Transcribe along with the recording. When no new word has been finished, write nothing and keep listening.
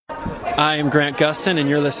I am Grant Gustin, and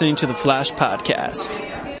you're listening to the Flash Podcast.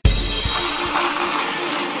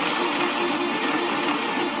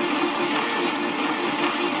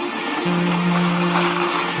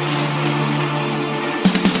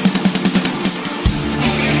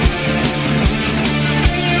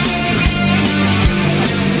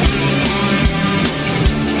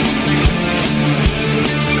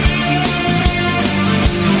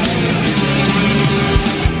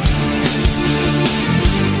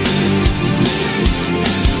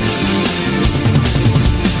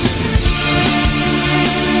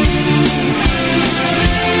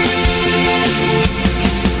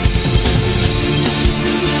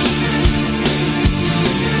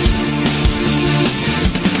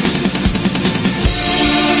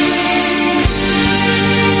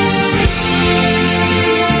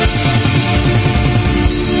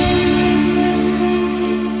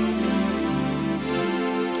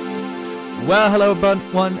 Well, hello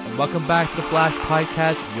everyone, and welcome back to the Flash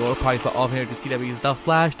Podcast, your podcast for all here to CW's The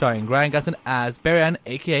Flash, starring Ryan Gustin as Barry,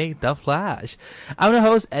 aka The Flash. I'm your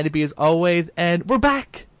host, Eddie B, as always, and we're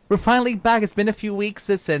back! We're finally back. It's been a few weeks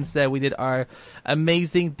since we did our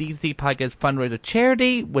amazing DC Podcast fundraiser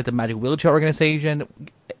charity with the Magic Wheelchair Organization.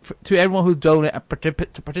 To everyone who donated,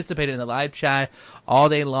 participated in the live chat all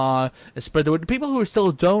day long, spread the word. The people who are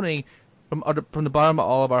still donating from the bottom of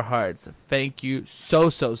all of our hearts, thank you so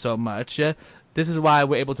much. This is why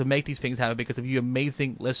we're able to make these things happen, because of you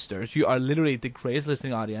amazing listeners. You are literally the greatest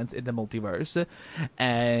listening audience in the multiverse.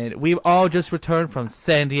 And we've all just returned from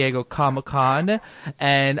San Diego Comic-Con,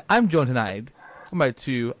 and I'm joined tonight by my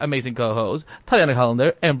two amazing co-hosts, Tatiana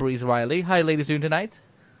Hollander and Breeze Riley. How are you ladies doing tonight?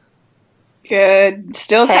 Good.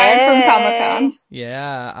 Still tired from Comic-Con.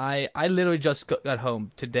 Yeah, I literally just got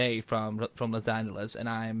home today from Los Angeles, and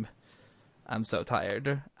I'm so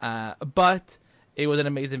tired. But it was an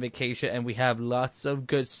amazing vacation, and we have lots of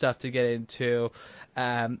good stuff to get into.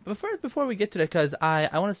 Before we get to that, because I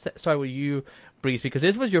want to start with you, Breeze, because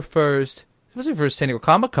this was your first San Diego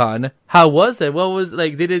Comic-Con. How was it? What was,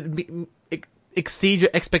 like, did it exceed your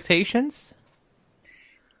expectations?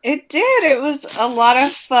 It did. It was a lot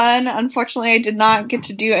of fun. Unfortunately, I did not get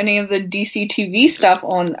to do any of the DC TV stuff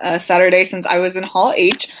on Saturday since I was in Hall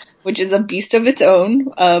H, which is a beast of its own.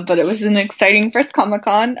 But it was an exciting first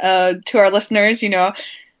Comic-Con. To our listeners,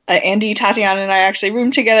 Andy, Tatiana, and I actually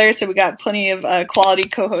roomed together, so we got plenty of quality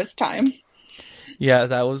co-host time. Yeah,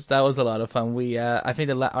 that was a lot of fun. We I think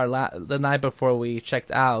the night before we checked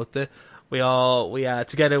out, we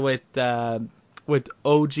together with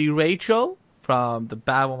OG Rachel from the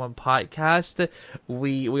Batwoman podcast,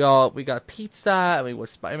 we got pizza, and we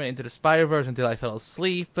watched Spider-Man Into the Spider-Verse until I fell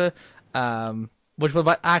asleep, which was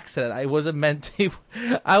by accident. I wasn't meant to.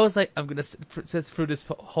 I was like, I'm gonna sit through this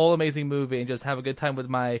whole amazing movie and just have a good time with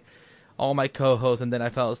all my co-hosts, and then I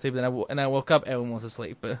fell asleep, and I woke up, everyone was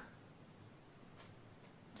asleep.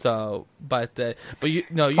 So, but you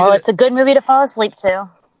know, well, it's a good movie to fall asleep to.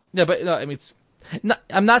 Yeah, but no, I mean,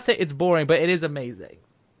 I'm not saying it's boring, but it is amazing.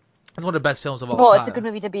 It's one of the best films of all time. Well, it's a good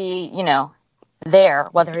movie to be, there,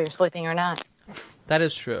 whether you're sleeping or not. That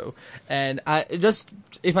is true. And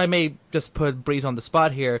if I may just put Breeze on the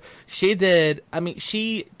spot here, because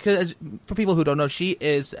for people who don't know, she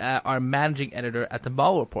is our managing editor at the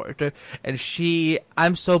Mall Report. And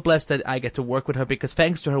I'm so blessed that I get to work with her, because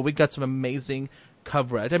thanks to her, we got some amazing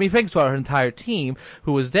coverage. I mean, thanks to our entire team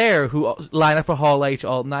who was there, who lined up for Hall H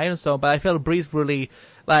all night and so on. But I felt Breeze really,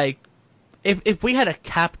 like, if we had a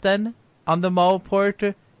captain on the Mall Report,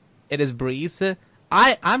 it is Breeze.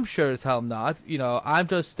 I'm sure as hell not. I'm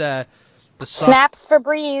just the snaps for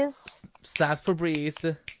Breeze. Snaps for Breeze.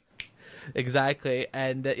 Exactly.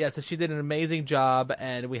 And so she did an amazing job,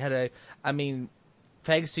 and we had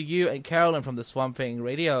thanks to you and Carolyn from the Swamp Thing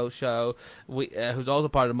radio show, who's also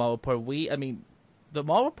part of the Mall Report. The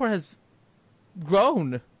Mall Report has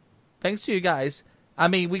grown thanks to you guys.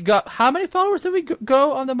 We got, how many followers did we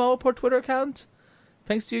grow on the Mall Report Twitter account?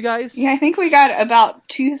 Thanks to you guys. Yeah, I think we got about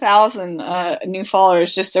 2,000 new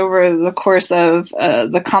followers just over the course of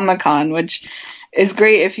the Comic-Con, which is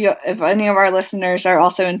great. If any of our listeners are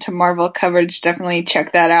also into Marvel coverage, definitely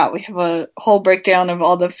check that out. We have a whole breakdown of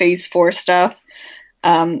all the Phase 4 stuff.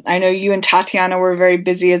 I know you and Tatiana were very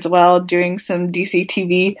busy as well doing some DC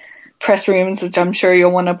TV press rooms, which I'm sure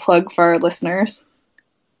you'll want to plug for our listeners.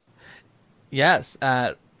 Yes.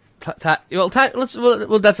 That's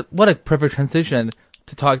what a perfect transition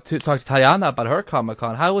to talk to Tatiana about her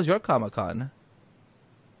Comic-Con. How was your Comic-Con?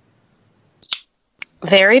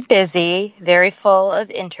 Very busy, very full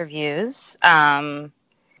of interviews. I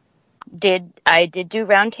did do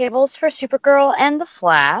roundtables for Supergirl and The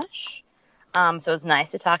Flash. So it's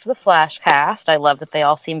nice to talk to the Flash cast. I love that they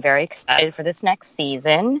all seem very excited for this next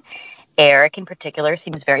season. Eric, in particular,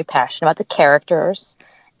 seems very passionate about the characters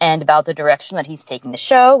and about the direction that he's taking the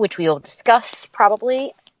show, which we will discuss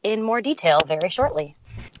probably in more detail very shortly.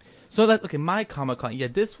 So my Comic-Con,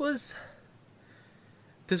 this was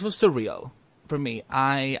surreal for me.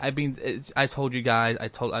 I told you guys, I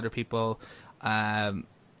told other people, in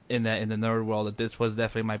the nerd world that this was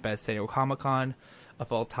definitely my best San Diego Comic-Con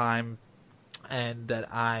of all time, and that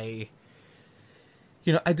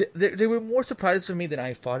there were more surprises for me than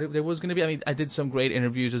I thought there was going to be. I mean, I did some great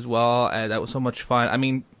interviews as well, and that was so much fun. I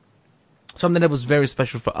mean, something that was very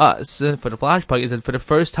special for us, for the Flash Podcast, is that for the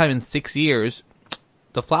first time in 6 years,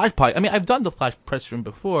 the Flash Podcast, I mean, I've done the Flash press room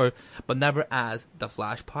before, but never as the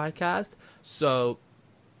Flash Podcast. So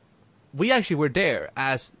we actually were there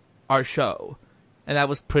as our show, and that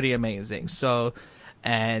was pretty amazing. So,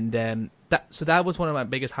 and that was one of my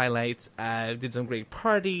biggest highlights. I did some great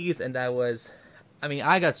parties, and that was, I mean,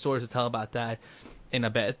 I got stories to tell about that in a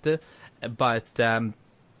bit, but I mean,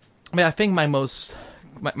 I think my most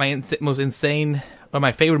insane, or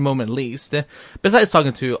my favorite moment at least, besides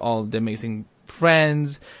talking to all the amazing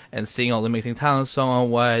friends and seeing all the amazing talent and so on,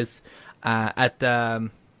 was at the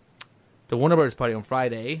Warner Brothers party on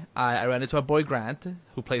Friday. I ran into our boy Grant,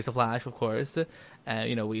 who plays the Flash, of course.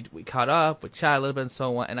 We caught up, we chatted a little bit and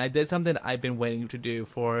so on, and I did something that I've been waiting to do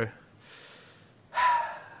for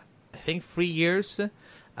I think 3 years,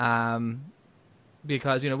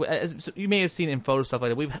 because as you may have seen in photo stuff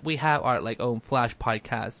like that, we have our own Flash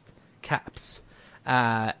podcast caps,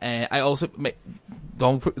 and I also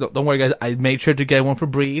don't worry guys, I made sure to get one for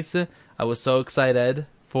Breeze. I was so excited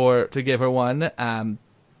to give her one.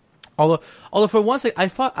 Although for once I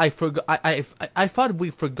thought I forgot, I thought we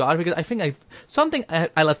forgot, because I think I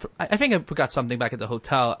forgot something back at the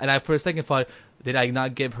hotel, and I for a second thought, did I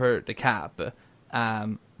not give her the cap?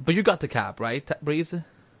 But you got the cap, right, Breeze?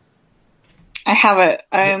 I have it.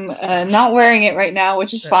 I'm not wearing it right now,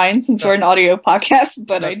 which is fine since we're an audio podcast,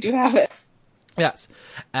 but I do have it. Yes,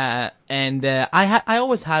 and I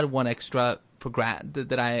always had one extra for Grant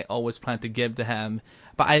that I always planned to give to him,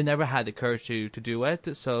 but I never had the courage to do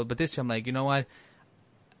it. So, but this year I'm like, you know what?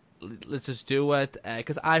 Let's just do it,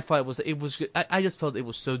 because I thought it was. I just felt it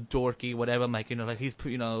was so dorky, whatever. I'm like, he's,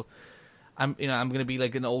 I'm gonna be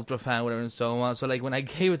like an ultra fan, whatever, and so on. So when I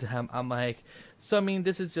gave it to him, I'm like, so I mean,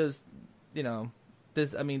 this is just,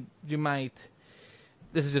 this. I mean, you might.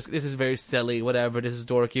 This is very silly, whatever. This is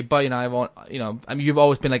dorky, but I won't. I mean, you've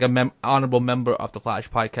always been like a honorable member of the Flash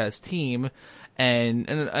podcast team,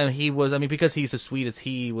 and he was. I mean, because he's as sweet as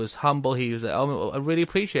he was humble. He was like, oh, I really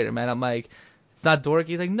appreciate it, man. I'm like, it's not dorky.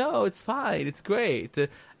 He's like, no, it's fine, it's great.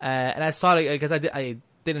 And I saw it because I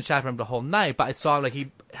didn't chat for him the whole night, but I saw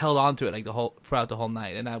he held on to it throughout the whole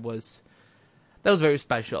night, and that was very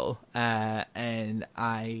special. And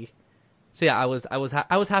so yeah, I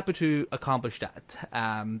was happy to accomplish that.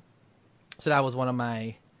 So that was one of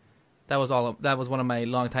my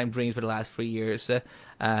long-time dreams for the last 3 years.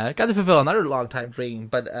 Got to fulfill another long-time dream,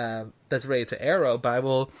 but that's related to Arrow. But I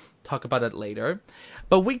will talk about that later.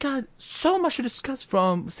 But we got so much to discuss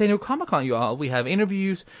from San Diego Comic-Con, you all. We have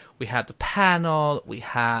interviews, we have the panel, we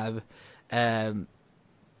have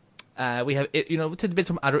tidbits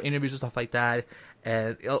from other interviews and stuff like that.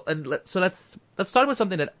 So let's start with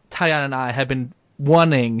something that Tatiana and I have been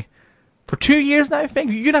wanting for 2 years now, I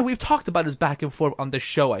think. We've talked about this back and forth on the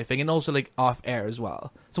show, I think, and also off air as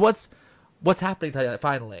well. So what's happening, Tatiana,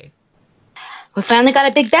 finally? We finally got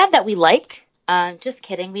a big bad that we like. Just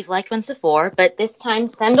kidding, we've liked once before, but this time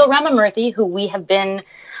Sendhil Ramamurthy, who we have been,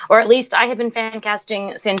 or at least I have been fan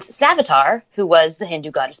casting since Savitar, who was the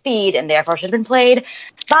Hindu god of speed and therefore should have been played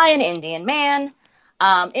by an Indian man,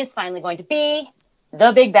 is finally going to be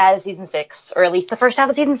the big bad of season 6, or at least the first half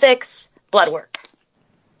of season 6, Bloodwork.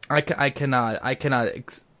 I cannot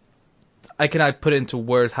put into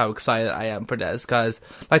words how excited I am for this, because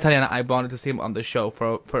like Tatiana, I wanted to see him on the show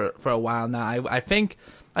for a while now. I think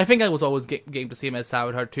I was always game to see him as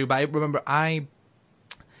Savitar too, but I remember I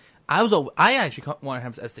actually wanted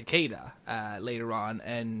him as Cicada later on,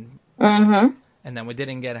 and then we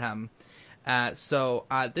didn't get him. So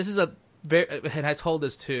this is a very, and I told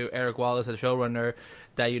this to Eric Wallace, the showrunner,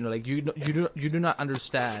 that you do not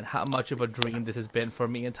understand how much of a dream this has been for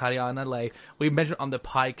me and Tatiana. We mentioned on the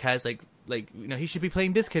podcast, he should be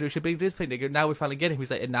playing this kid, or should be this kid. Now we finally get him.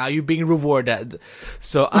 He's like, and now you're being rewarded.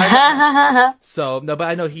 So but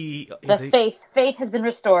I know faith has been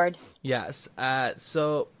restored. Yes.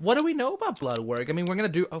 So what do we know about Bloodwork? I mean, we're gonna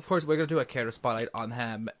do a character spotlight on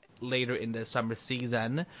him later in the summer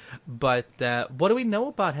season, but what do we know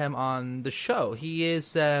about him on the show? He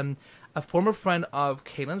is a former friend of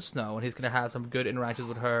Caitlin Snow, and he's going to have some good interactions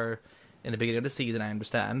with her in the beginning of the season, I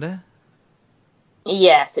understand.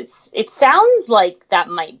 Yes, it sounds like that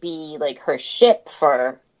might be like her ship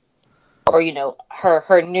or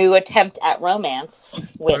her new attempt at romance,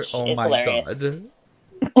 which Oh is my hilarious. God.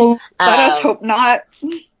 Let us hope not.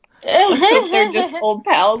 Let's hope they're just old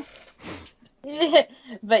pals.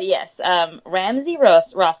 But yes, Ramsey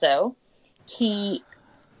Rosso, he,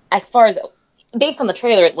 as far as, based on the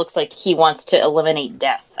trailer, it looks like he wants to eliminate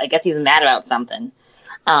death. I guess he's mad about something.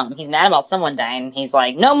 He's mad about someone dying. He's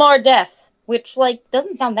like, no more death, which, like,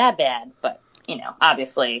 doesn't sound that bad. But,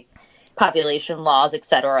 obviously, population laws,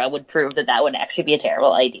 etc., would prove that would actually be a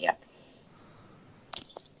terrible idea.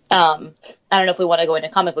 I don't know if we want to go into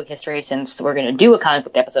comic book history since we're going to do a comic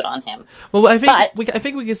book episode on him. Well, I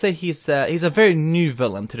think we can say he's a very new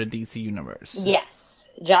villain to the DC universe. Yes,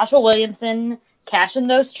 Joshua Williamson cashing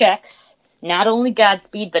those checks. Not only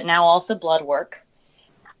Godspeed, but now also Bloodwork.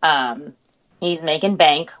 He's making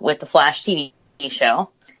bank with the Flash TV show,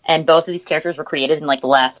 and both of these characters were created in like the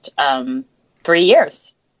last 3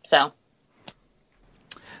 years.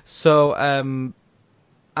 So,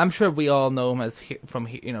 I'm sure we all know him as from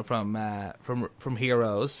Heroes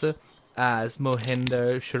as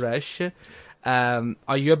Mohinder Suresh.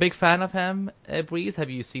 Are you a big fan of him, Breeze? Have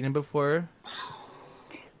you seen him before?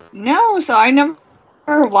 No, so I never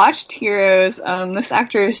watched Heroes. This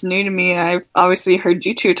actor is new to me. I've obviously heard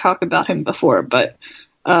you two talk about him before, but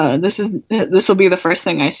this will be the first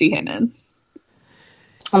thing I see him in.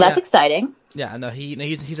 Well, that's exciting. Yeah, no,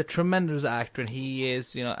 he's a tremendous actor, and he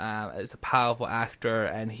is, is a powerful actor,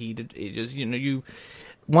 and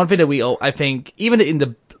one thing that I think, even in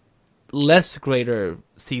the less greater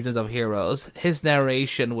seasons of Heroes, his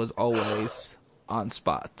narration was always on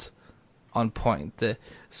spot, on point.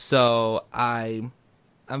 So I'm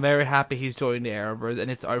very happy he's joined the Arrowverse,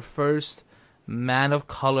 and it's our first man of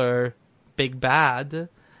color big bad,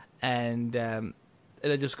 and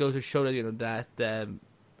it just goes to show that that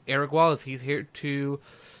Eric Wallace, he's here to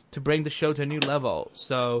bring the show to a new level.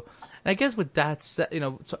 So, and I guess with that said,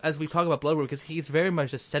 so as we talk about Bloodwork, because he's very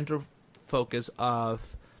much the center focus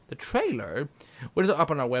of the trailer, which is up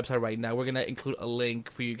on our website right now. We're gonna include a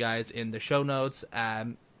link for you guys in the show notes,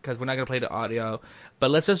 because we're not gonna play the audio. But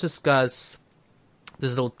let's just discuss this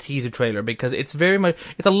little teaser trailer, because it's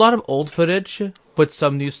a lot of old footage with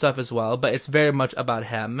some new stuff as well, but it's very much about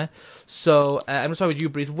him. So I'm gonna start with you,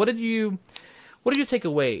 Breeze. What did you take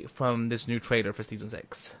away from this new trailer for season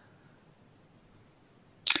 6?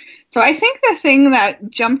 So I think the thing that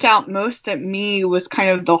jumped out most at me was kind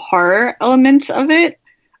of the horror elements of it.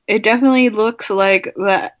 It definitely looks like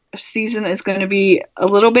the season is going to be a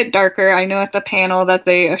little bit darker. I know at the panel that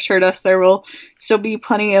they assured us there will still be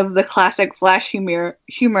plenty of the classic Flash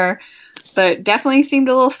humor, but definitely seemed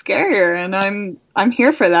a little scarier, and I'm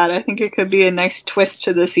here for that. I think it could be a nice twist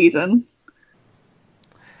to the season.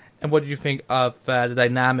 And what did you think of the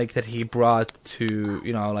dynamic that he brought to,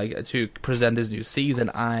 to present this new season?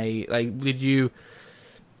 Are you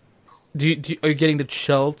getting the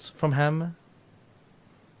chills from him?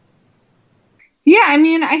 Yeah, I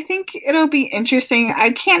mean, I think it'll be interesting.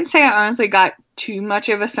 I can't say I honestly got too much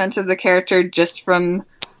of a sense of the character just from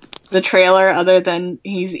the trailer, other than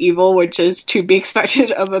he's evil, which is to be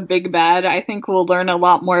expected of a big bad. I think we'll learn a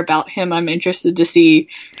lot more about him. I'm interested to see,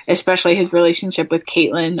 especially his relationship with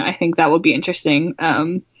Caitlin. I think that will be interesting.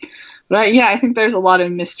 But yeah, I think there's a lot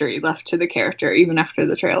of mystery left to the character, even after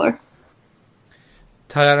the trailer.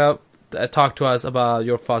 Tayana, talk to us about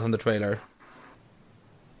your thoughts on the trailer.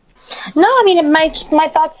 No, I mean, my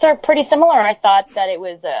thoughts are pretty similar. I thought that it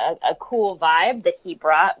was a cool vibe that he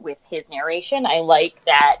brought with his narration. I like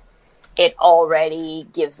that it already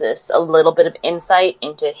gives us a little bit of insight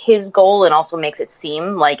into his goal, and also makes it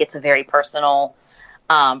seem like it's a very personal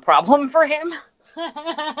problem for him.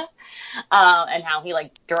 And how he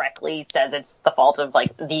directly says it's the fault of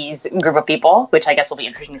these group of people, which I guess will be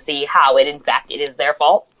interesting to see how it is their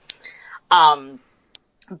fault.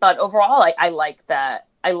 But overall, I like that.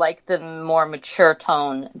 I like the more mature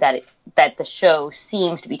tone that the show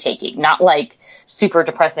seems to be taking. Not super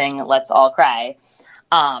depressing, let's all cry.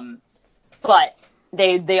 But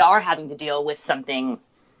they are having to deal with something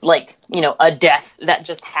a death that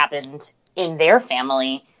just happened in their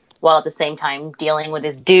family, while at the same time dealing with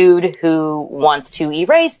this dude who wants to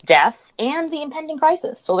erase death and the impending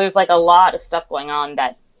crisis. So there's a lot of stuff going on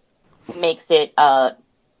that makes it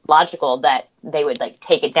logical that they would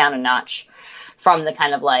take it down a notch from the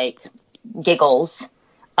kind of giggles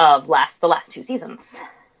of the last 2 seasons.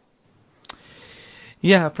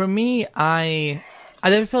 Yeah, for me, I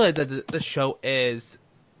never feel like the show is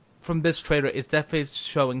from this trailer, it's definitely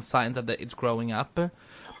showing signs of that it's growing up.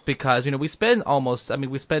 Because, we spend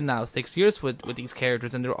now 6 years with these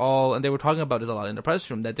characters, and they were talking about this a lot in the press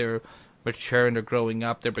room, that they're mature and they're growing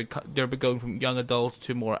up, they're going from young adults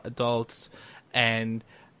to more adults, and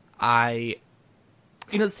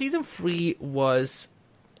season 3 was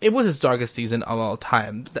its darkest season of all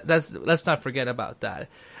time. Let's not forget about that.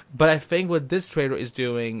 But I think what this trailer is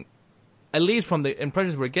doing, at least from the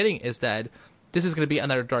impressions we're getting, is that this is going to be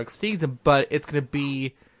another dark season, but it's going to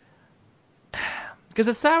be... Because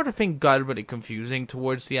the Saturday thing got really confusing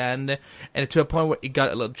towards the end, and to a point where it got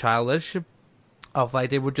a little childish, of like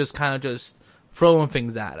they were just kind of just throwing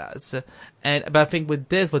things at us. But I think with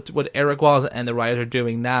this, what Eric Wallace and the writers are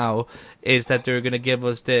doing now is that they're going to give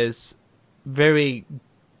us this very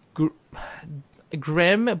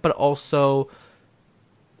grim, but also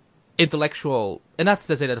intellectual. And not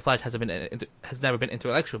to say that The Flash has never been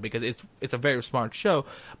intellectual, because it's a very smart show.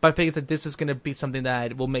 But I think that this is going to be something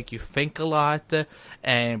that will make you think a lot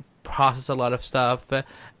and process a lot of stuff.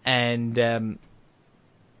 And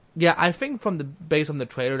I think based on the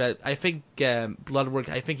trailer, that I think Bloodwork,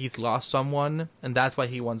 I think he's lost someone, and that's why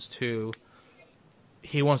he wants to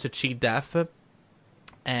cheat death.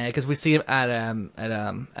 Because we see him at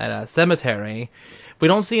a cemetery. We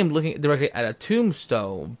don't see him looking directly at a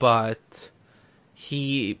tombstone, but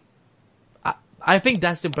I think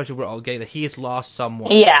that's the impression we're all getting, that he has lost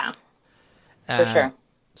someone. Yeah, for sure.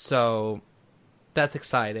 So that's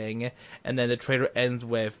exciting. And then the trailer ends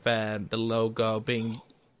with the logo being,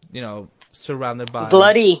 surrounded by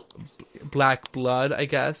bloody black blood, I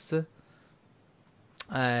guess.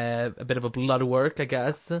 A bit of a blood work, I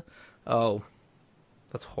guess. Oh,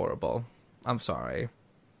 that's horrible. I'm sorry.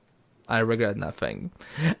 I regret nothing.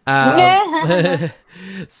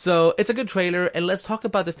 So it's a good trailer, and let's talk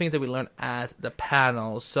about the things that we learned at the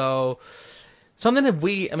panel. So something that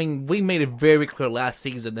we made it very clear last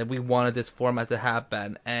season that we wanted this format to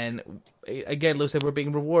happen, and again, looks like we're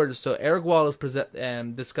being rewarded. So Eric Wallace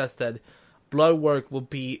discussed that Bloodwork will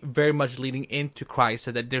be very much leading into Christ,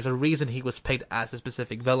 so that there's a reason he was picked as a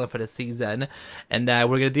specific villain for the season, and that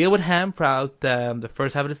we're going to deal with him throughout the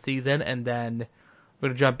first half of the season, and then we're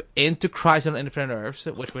going to jump into Christ on Infinite Earths,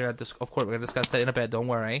 which we're going to discuss that in a bit, don't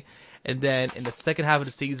worry. And then in the second half of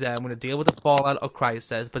the season, we're going to deal with the fallout of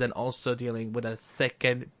Crisis, but then also dealing with a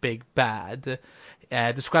second big bad,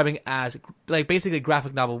 describing as basically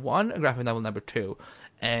graphic novel 1 and graphic novel number 2.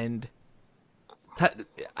 And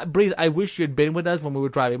Breeze, I wish you had been with us when we were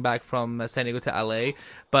driving back from San Diego to LA,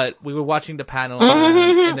 but we were watching the panel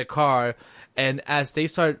in the car, and as they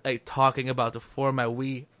started talking about the format,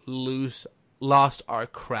 we lost our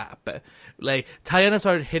crap. Tatiana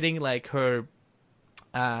started hitting her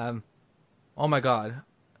oh my god,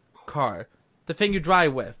 car, the thing you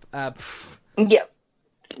drive with, yeah,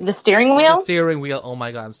 the steering wheel. Oh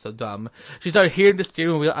my god, I'm so dumb. She started hitting the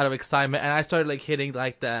steering wheel out of excitement, and I started hitting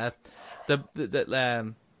the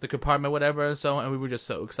compartment, whatever, and so on, and we were just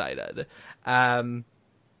so excited.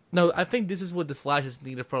 No, I think this is what the Flash has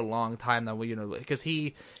needed for a long time now. Because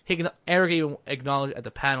Eric even acknowledged at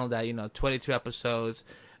the panel that 22 episodes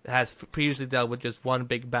has previously dealt with just one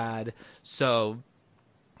big bad. So,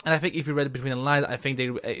 and I think if you read it between the lines, I think they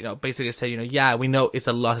basically say yeah, we know it's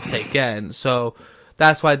a lot to take in. So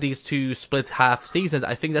that's why these two split half seasons,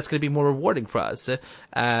 I think that's going to be more rewarding for us.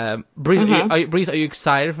 Breeze, are you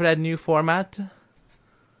excited for that new format?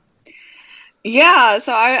 Yeah,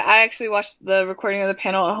 so I actually watched the recording of the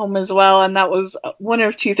panel at home as well, and that was one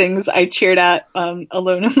of two things I cheered at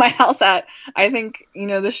alone in my house at. I think,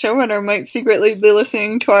 the showrunner might secretly be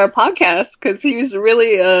listening to our podcast, because he was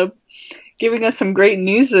really giving us some great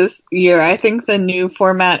news this year. I think the new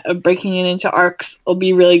format of breaking it into arcs will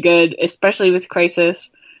be really good, especially with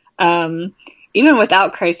Crisis. Even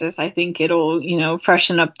without Crisis, I think it'll,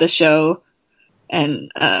 freshen up the show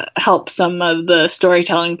and help some of the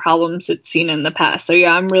storytelling problems it's seen in the past. So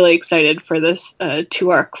yeah, I'm really excited for this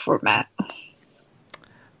 2-arc format.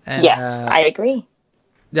 And, yes, I agree.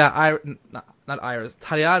 Yeah, not Iris,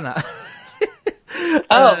 Tatiana.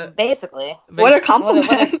 Basically. What a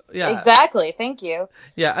compliment. Yeah, exactly. Thank you.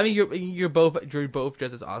 Yeah, you're both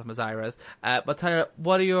just as awesome as Iris. But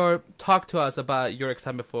Tatiana, talk to us about your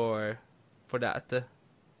excitement for that.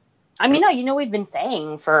 We've been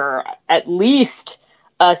saying for at least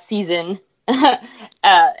a season, and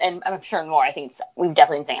I'm sure more. I think we've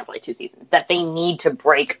definitely been saying it for 2 seasons, that they need to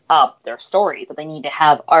break up their stories, that they need to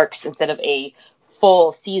have arcs instead of a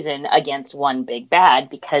full season against one big bad,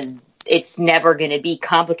 because it's never going to be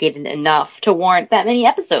complicated enough to warrant that many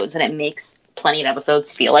episodes, and it makes plenty of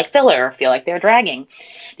episodes feel like filler, feel like they're dragging,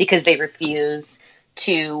 because they refuse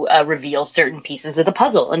to reveal certain pieces of the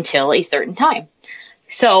puzzle until a certain time.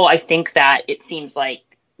 So I think that it seems like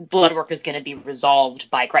Bloodwork is going to be resolved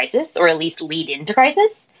by Crisis, or at least lead into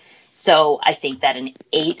Crisis. So I think that an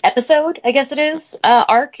 8-episode, I guess it is,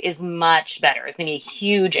 arc is much better. It's going to be a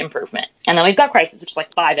huge improvement. And then we've got Crisis, which is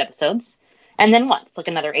like 5 episodes. And then what? It's like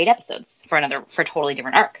another 8 episodes for a totally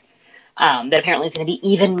different arc. That apparently is going to be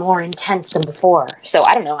even more intense than before. So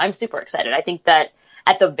I don't know. I'm super excited. I think that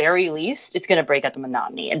at the very least, it's going to break up the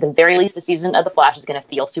monotony. At the very least, the season of The Flash is going to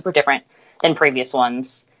feel super different than previous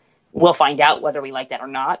ones. We'll find out whether we like that or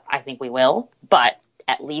not. I think we will. But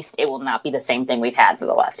at least it will not be the same thing we've had for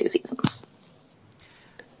the last 2 seasons.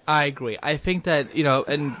 I agree. I think that,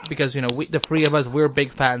 and because, the three of us, we're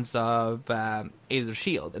big fans of Agents of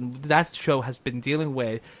S.H.I.E.L.D., and that show has been dealing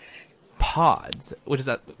with pods, which is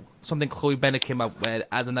something Chloe Bennett came up with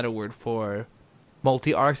as another word for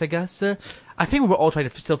multi-arcs, I guess. I think we were all trying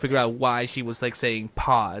to still figure out why she was saying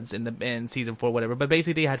pods in season 4, whatever. But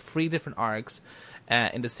basically, they had 3 different arcs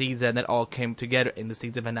in the season that all came together in the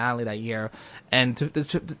season finale that year. And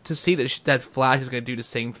to see that Flash is going to do the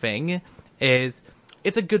same thing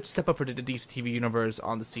it's a good step up for the DC TV universe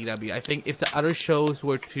on the CW. I think if the other shows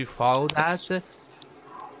were to follow that,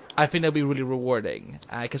 I think that'd be really rewarding.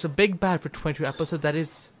 Because a big bad for 22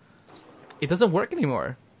 episodes, it doesn't work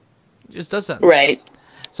anymore. It just doesn't. Right.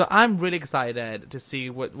 So I'm really excited to see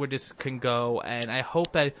where this can go, and I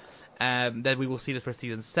hope that we will see this for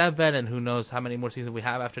season 7, and who knows how many more seasons we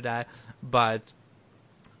have after that. But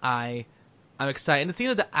I'm excited, and it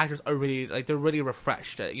seems that the actors are really they're really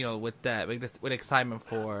refreshed, with excitement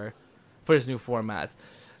for this new format.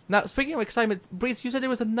 Now, speaking of excitement, Breeze, you said there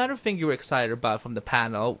was another thing you were excited about from the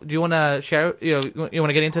panel. Do you want to share? You want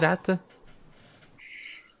to get into that?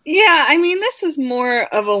 Yeah, I mean, this was more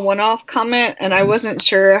of a one-off comment, and I wasn't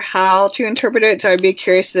sure how to interpret it, so I'd be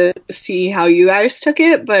curious to see how you guys took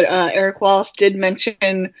it. But Eric Wallace did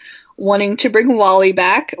mention wanting to bring Wally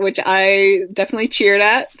back, which I definitely cheered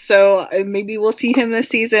at. So maybe we'll see him this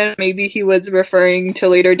season. Maybe he was referring to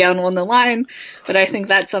later down on the line, but I think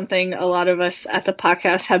that's something a lot of us at the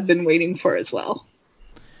podcast have been waiting for as well.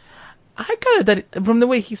 I kind of, from the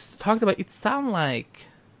way he's talked about it, sounded like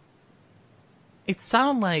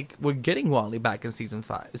we're getting Wally back in season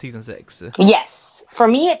 6. Yes. For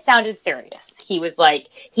me, it sounded serious.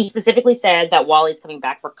 He specifically said that Wally's coming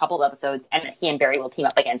back for a couple of episodes and that he and Barry will team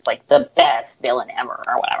up against the best villain ever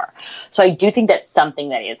or whatever. So I do think that's something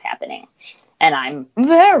that is happening. And I'm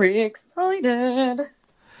very excited.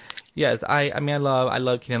 Yes, I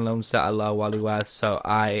love Keenan Lomstead, I love Wally West,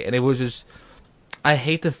 and it was just, I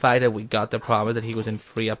hate the fact that we got the promise that he was in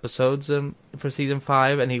 3 episodes for season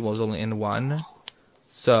 5 and he was only in 1.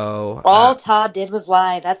 So all Todd did was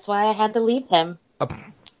lie. That's why I had to leave him.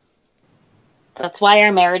 That's why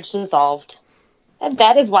our marriage dissolved. And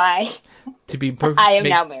that is why to be I am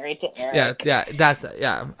now married to Eric.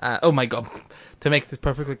 Oh my God. To make this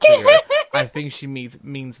perfectly clear, I think she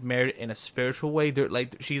means married in a spiritual way.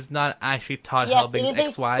 She's not actually Todd Helbig's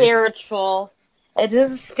ex-wife. It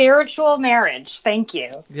is a spiritual marriage. Thank you.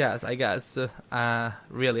 Yes, I guess.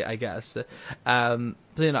 Really, I guess. I'm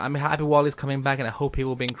happy Wally's coming back, and I hope he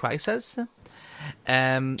will be in Crisis.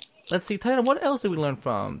 Let's see, Tyler, what else did we learn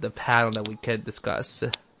from the panel that we could discuss?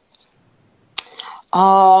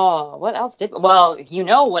 Oh, what else well,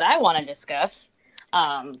 what I want to discuss.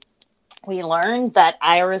 We learned that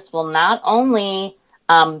Iris will not only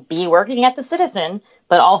be working at the Citizen,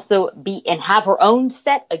 but also be and have her own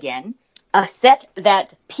set again. A set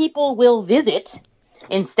that people will visit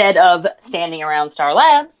instead of standing around Star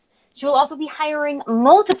Labs. She will also be hiring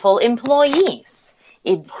multiple employees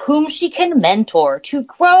whom she can mentor to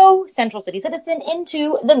grow Central City Citizen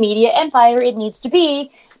into the media empire it needs to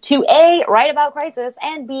be to A, write about Crisis,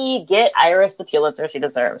 and B, get Iris the Pulitzer she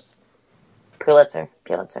deserves. Pulitzer.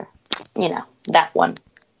 That one.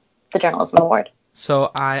 The Journalism Award.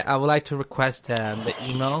 So I would like to request the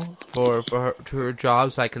email for her to her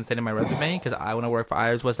job so I can send in my resume because I want to work for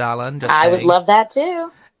Iris West Allen. I would love that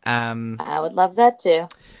too. I would love that too.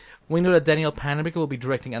 We know that Danielle Panabaker will be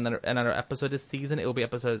directing another episode this season. It will be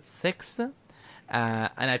episode 6. And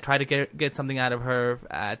I tried to get something out of her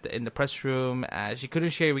in the press room. She couldn't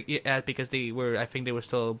share it because I think they were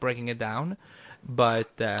still breaking it down.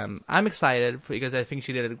 But I'm excited because I think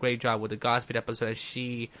she did a great job with the Godspeed episode. And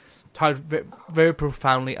she talked very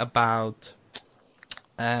profoundly about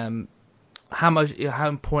how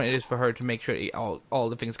important it is for her to make sure all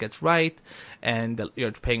the things gets right, and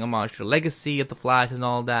paying homage to the legacy of the Flash and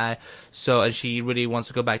all that. So, and she really wants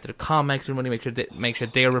to go back to the comics and really make sure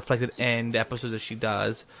they are reflected in the episodes that she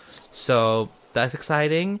does. So that's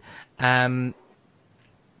exciting.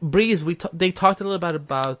 Breeze, they talked a little bit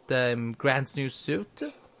about Grant's new suit,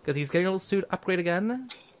 because he's getting a little suit upgrade again.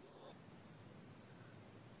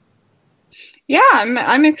 Yeah,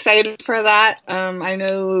 I'm excited for that. I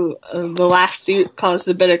know the last suit caused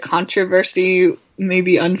a bit of controversy,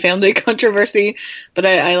 maybe unfounded controversy, but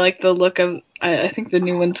I like the look of. I think the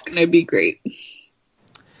new one's gonna be great.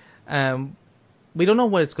 We don't know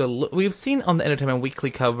what it's gonna look. We've seen on the Entertainment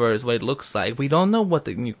Weekly covers what it looks like. We don't know what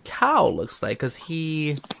the new cowl looks like because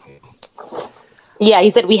he. Yeah,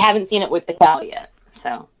 he said we haven't seen it with the cowl yet.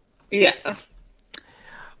 So. Yeah.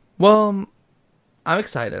 Well. I'm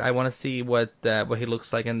excited. I want to see what he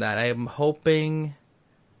looks like in that. I'm personally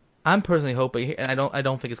hoping, and I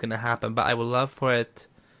don't think it's gonna happen, but I would love for it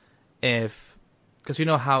if, because you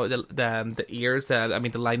know how the ears,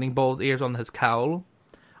 the lightning bolt ears on his cowl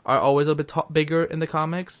are always a bit bigger in the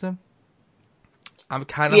comics. I'm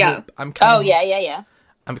kind of yeah. I'm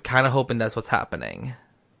kind of hoping that's what's happening.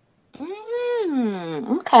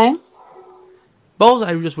 Okay. But also,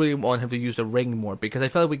 I just really want him to use the ring more, because I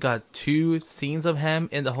felt like we got 2 scenes of him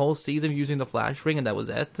in the whole season using the Flash ring, and that was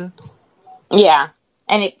it. Yeah.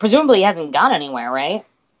 And it presumably hasn't gone anywhere, right?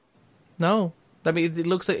 No. I mean, it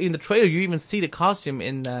looks like in the trailer, you even see the costume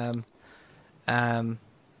in on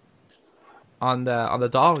the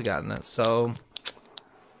doll again, so...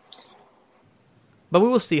 But we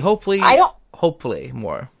will see. Hopefully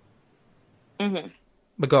more. Mm-hmm.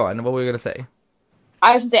 But go on, what were you going to say?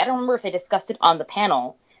 I was going to say, I don't remember if they discussed it on the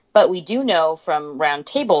panel, but we do know from round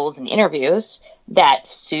tables and interviews that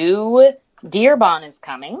Sue Dearborn is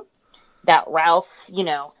coming, that Ralph,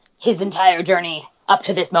 his entire journey up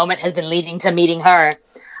to this moment has been leading to meeting her.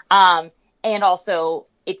 And also,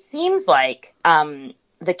 it seems like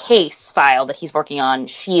the case file that he's working on,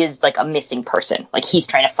 she is like a missing person. Like, he's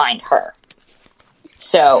trying to find her.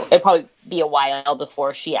 So it'll probably be a while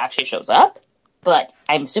before she actually shows up, but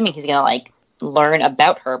I'm assuming he's going to, learn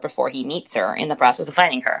about her before he meets her in the process of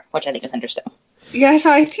finding her, which I think is interesting. Yeah,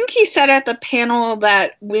 so I think he said at the panel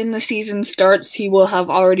that when the season starts, he will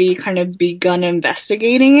have already kind of begun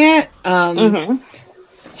investigating it.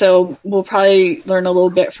 So we'll probably learn a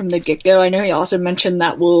little bit from the get-go. I know he also mentioned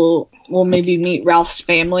that we'll maybe meet Ralph's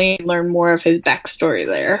family and learn more of his backstory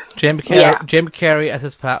there. Jim Carrey as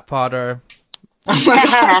his fat father. Oh my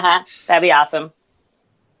God. That'd be awesome.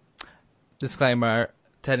 Disclaimer.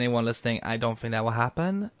 To anyone listening, I don't think that will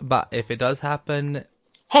happen. But if it does happen...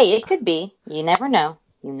 Hey, it could be. You never know.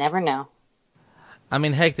 You never know. I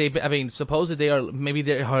mean, heck, supposedly they are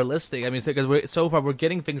listening. I mean, because so far we're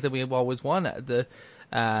getting things that we've always wanted.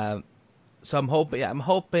 So I'm hoping... I'm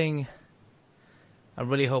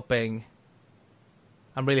really hoping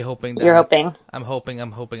that... You're hoping. I'm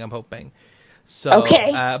hoping. So,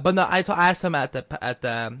 okay. But no, I asked him in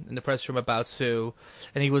the press room about Sue,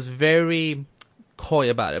 and he was very...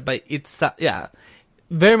 coy about it, but it's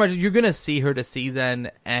very much you're gonna see her this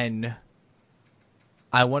season, and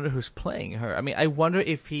I wonder who's playing her. I mean, I wonder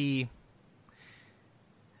if they're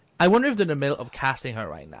in the middle of casting her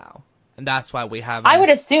right now, and that's why we have. I would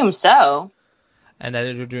assume so. And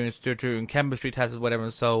that they're doing chemistry tests, whatever,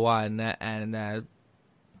 and so on. And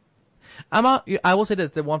I will say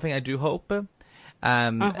that the one thing I do hope.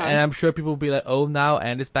 And I'm sure people will be like, oh, now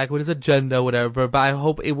and it's back with his agenda, whatever. But I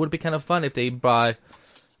hope it would be kind of fun if they brought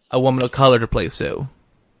a woman of color to play Sue.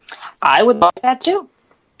 I would like that too.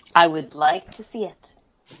 I would like to see it.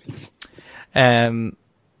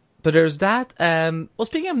 But there's that. Well,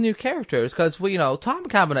 speaking of new characters, because Tom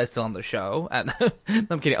Cavanaugh is still on the show. And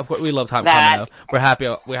I'm kidding. Of course, we love Tom Cavanaugh. We're happy.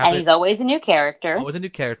 And he's always a new character. Always a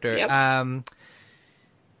new character. Yep.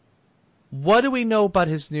 What do we know about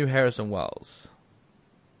his new Harrison Wells?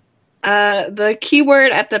 The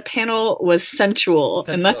keyword at the panel was sensual,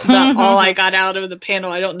 and that's about all I got out of the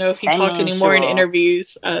panel. I don't know if he talked any more in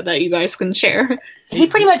interviews that you guys can share. He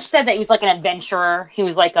pretty much said that he was like an adventurer. He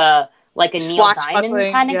was like a Neil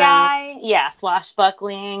Diamond kind of guy. Yeah,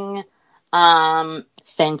 swashbuckling,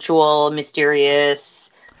 sensual, mysterious,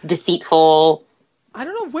 deceitful. I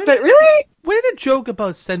don't know but really, where did the joke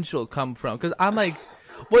about sensual come from? Because I'm like.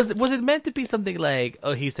 Was it meant to be something like,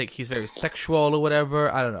 oh, he's very sexual or whatever?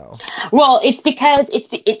 I don't know. Well, it's because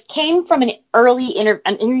it came from an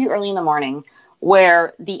interview early in the morning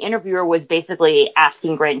where the interviewer was basically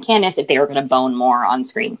asking Grant and Candace if they were going to bone more on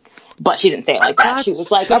screen. But she didn't say it like that. She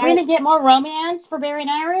was like, are we going to get more romance for Barry and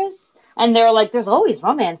Iris? And they're like, there's always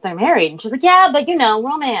romance. They're married. And she's like, yeah, but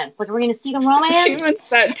romance. Like, are we going to see them romance? She wants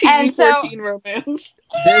that TV-14 romance.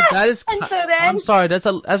 Yeah. That is... I'm sorry.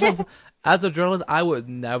 As a journalist, I would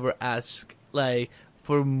never ask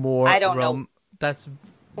for more. I don't know.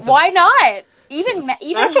 Why not? Even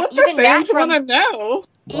that's what the fans want to know.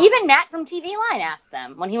 Even Matt from TV Line asked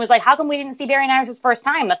them when he was like, how come we didn't see Barry and Iris' first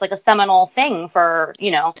time? That's like a seminal thing for,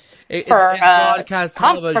 It's broadcast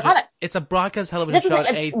television. For it's a broadcast television show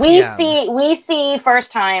at 8 p.m. We see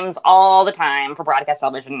first times all the time for broadcast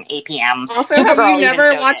television, 8 p.m. Also, have you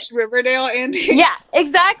never watched Riverdale, Andy? Yeah,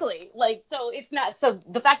 exactly. So it's not, so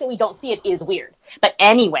the fact that we don't see it is weird. But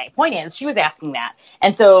anyway, point is, she was asking that.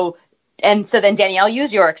 And so then Danielle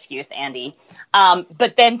used your excuse, Andy.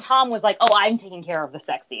 But then Tom was like, oh, I'm taking care of the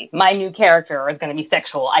sexy. My new character is going to be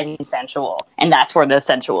sexual. I mean sensual. And that's where the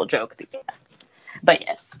sensual joke began. But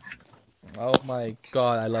yes. Oh my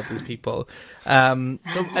God, I love these people. And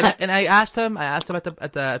I asked him at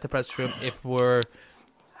the press room if are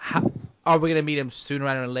we going to meet him sooner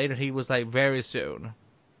rather than later? He was like, very soon.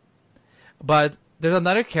 But there's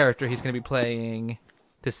another character he's going to be playing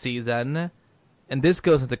this season. And this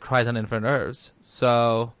goes into Crisis on Infinite Earths.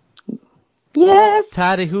 So... Yes.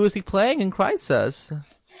 Taddy, who is he playing in Crisis?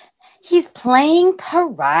 He's playing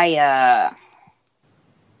Pariah.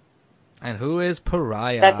 And who is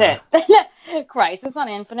Pariah? That's it. Crisis on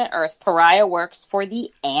Infinite Earths. Pariah works for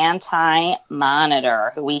the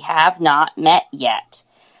Anti-Monitor, who we have not met yet,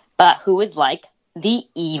 but who is like the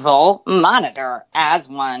evil Monitor, as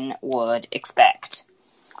one would expect.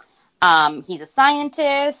 He's a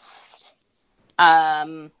scientist.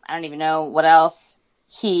 I don't even know what else.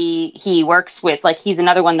 He works with, like, he's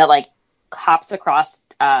another one that, like, hops across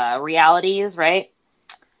realities, right?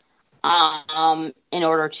 In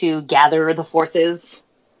order to gather the forces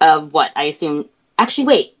of what I assume... Actually,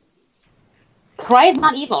 wait. Pariah's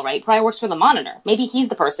not evil, right? Pariah works for the Monitor. Maybe he's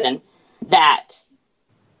the person that...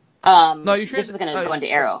 no, you sure this is going to go into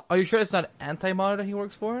Arrow. Are you sure it's not Anti-Monitor he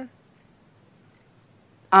works for?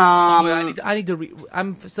 I need to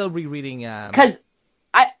I'm still rereading... Because...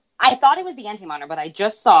 I thought it was the Anti-Monitor, but I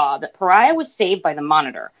just saw that Pariah was saved by the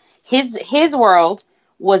Monitor. His world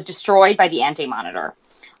was destroyed by the Anti-Monitor,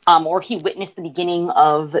 or he witnessed the beginning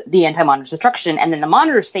of the Anti-Monitor's destruction, and then the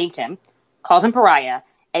Monitor saved him, called him Pariah,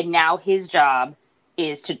 and now his job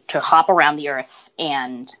is to hop around the Earth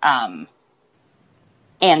and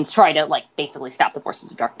try to, like, basically stop the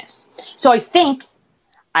forces of darkness. So I think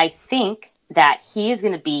that he is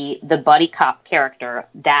going to be the buddy cop character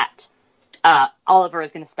that Oliver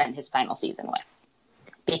is going to spend his final season with,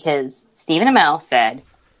 because Stephen Amell said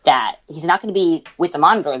that he's not going to be with the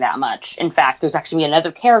Monitor that much. In fact, there's actually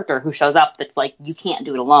another character who shows up that's like, you can't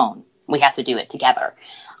do it alone. We have to do it together.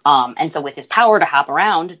 And so with his power to hop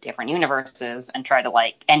around different universes and try to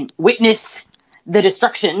and witness the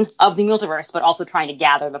destruction of the multiverse, but also trying to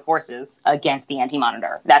gather the forces against the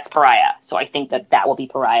Anti-Monitor, that's Pariah. So I think that will be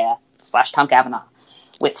Pariah / Tom Cavanaugh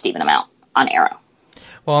with Stephen Amell on Arrow.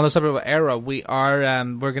 Well, on the subject of Arrow, we're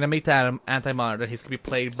going to meet the Anti-Monitor. He's going to be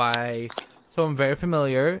played by someone very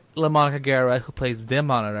familiar, LaMonica Guerra, who plays the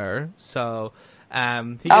Monitor. So,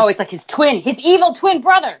 it's like his evil twin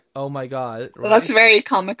brother. Oh my God! Right? Well, that's very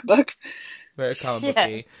comic book. Very comic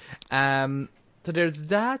booky. So there's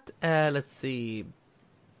that. Let's see.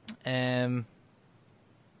 I'm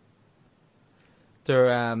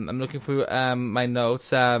looking through my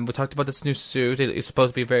notes. We talked about this new suit. It's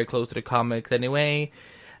supposed to be very close to the comics anyway.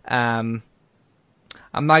 I'm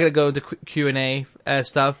not going to go into Q&A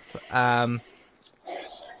stuff for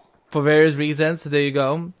various reasons, so there you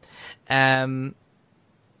go.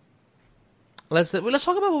 Let's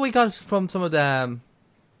talk about what we got from some of the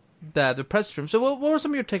press room. So what were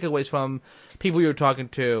some of your takeaways from people you were talking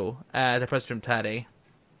to at the press room, Taddy?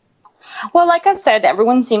 Well, like I said,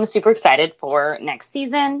 everyone seems super excited for next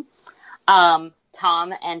season. Tom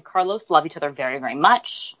and Carlos love each other very, very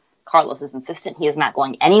much. Carlos is insistent he is not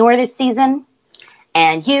going anywhere this season.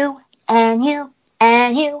 And you, you're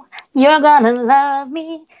gonna love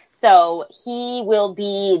me. So he will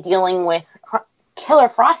be dealing with Killer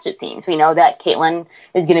Frost, it seems. We know that Caitlin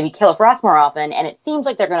is going to be Killer Frost more often, and it seems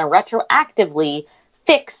like they're going to retroactively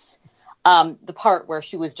fix the part where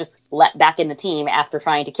she was just let back in the team after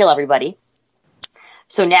trying to kill everybody.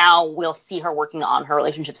 So now we'll see her working on her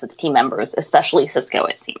relationships with the team members, especially Cisco,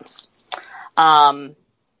 it seems.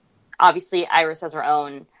 Obviously, Iris has her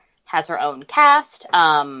own cast,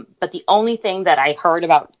 but the only thing that I heard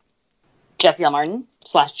about Jesse L. Martin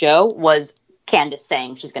 / Joe was Candace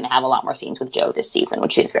saying she's going to have a lot more scenes with Joe this season,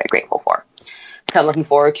 which she's very grateful for. So I'm looking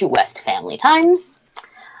forward to West Family Times.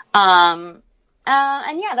 And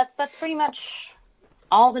yeah, that's pretty much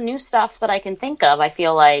all the new stuff that I can think of. I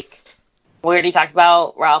feel like we already talked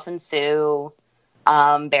about Ralph and Sue.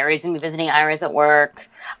 Barry's going to be visiting Iris at work.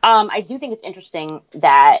 I do think it's interesting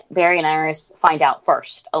that Barry and Iris find out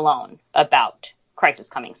first, alone, about Crisis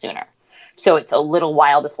coming sooner. So it's a little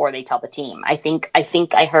while before they tell the team. I think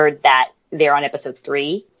I heard that they're on episode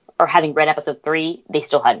 3, or having read episode 3, they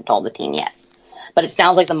still hadn't told the teen yet. But it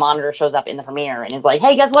sounds like the Monitor shows up in the premiere and is like,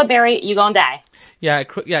 "Hey, guess what, Barry? You gonna die." Yeah,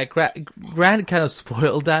 Grant kind of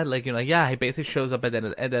spoiled that. Like, you know, yeah, he basically shows up at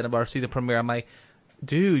the end of our season premiere. I'm like,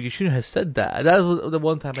 dude, you shouldn't have said that. That was the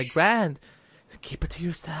one time, like, Grant, keep it to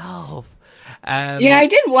yourself. Yeah, I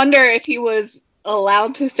did wonder if he was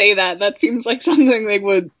allowed to say that. That seems like something they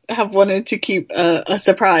would have wanted to keep a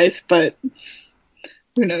surprise, but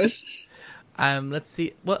who knows? Let's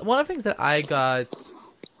see. Well, one of the things that I got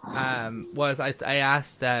was I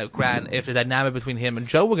asked Grant if the dynamic between him and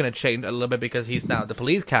Joe were going to change a little bit because he's now the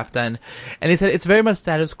police captain, and he said it's very much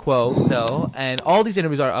status quo still, and all these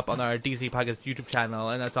interviews are up on our DC Podcast YouTube channel,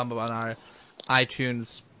 and that's on our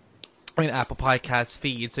Apple Podcast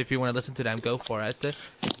feed, so if you want to listen to them, go for it. But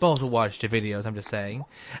also watch the videos, I'm just saying.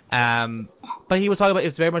 But he was talking about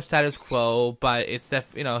it's very much status quo, but it's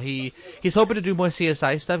he's hoping to do more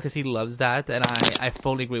CSI stuff because he loves that, and I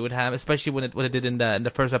fully agree with him, especially when it did in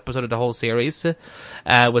the first episode of the whole series, with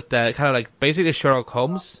the kind of like basically Sherlock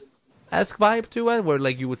Holmes-esque vibe to it, where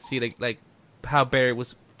like you would see like how Barry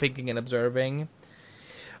was thinking and observing.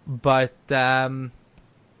 But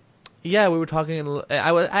yeah, we were talking.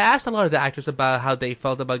 I asked a lot of the actors about how they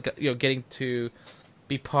felt about getting to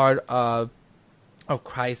be part of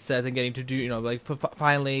Crisis and getting to do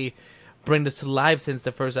finally bring this to life since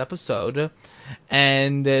the first episode,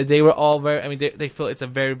 and they were all very. I mean, they feel it's a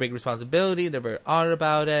very big responsibility. They're very honored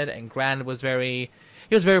about it, and Grant was very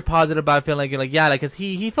positive about feeling because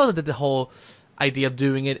he felt that the whole idea of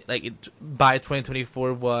doing it by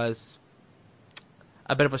 2024 was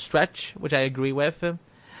a bit of a stretch, which I agree with.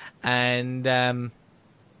 And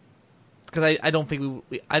because I don't think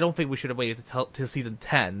we should have waited till season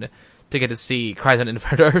 10 to get to see Crisis on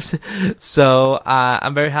Infinite Earths. So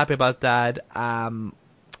I'm very happy about that.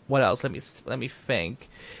 What else? Let me think.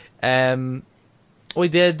 We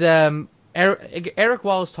did. Eric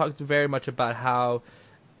Wallace talked very much about how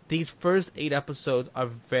these first 8 episodes are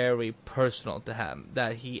very personal to him.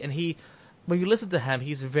 That when you listen to him,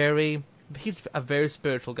 he's a very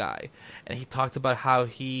spiritual guy, and he talked about how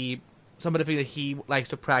some of the things that he likes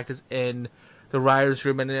to practice in the writers'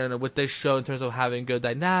 room and with this show in terms of having good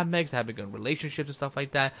dynamics, having good relationships and stuff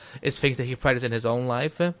like that, is things that he practiced in his own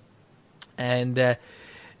life, and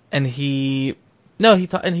he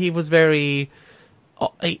was very.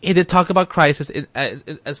 He did talk about Crisis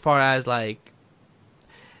as far as like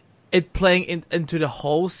it playing into the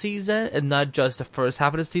whole season and not just the first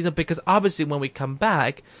half of the season, because obviously when we come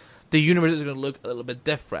back, the universe is going to look a little bit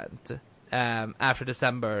different after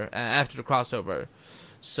December, after the crossover.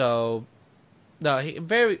 So, no,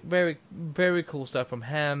 very, very, very cool stuff from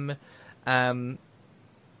him.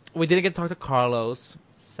 We didn't get to talk to Carlos,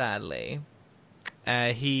 sadly.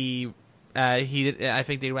 He did, I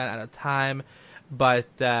think they ran out of time. But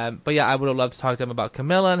yeah, I would have loved to talk to him about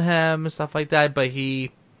Camilla and him and stuff like that. But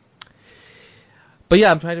yeah,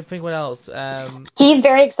 I'm trying to think what else. He's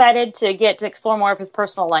very excited to get to explore more of his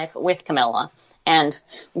personal life with Camilla and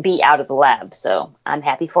be out of the lab. So I'm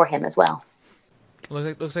happy for him as well.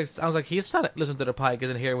 Sounds like he's trying to listen to the podcast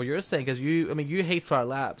and hear what you're saying, because you hate Star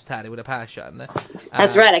Labs, Taddy, with a passion.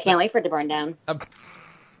 That's right. I can't wait for it to burn down.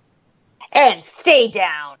 And stay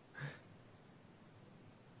down.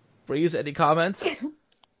 Breeze, any comments?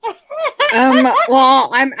 Well,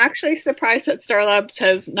 I'm actually surprised that Star Labs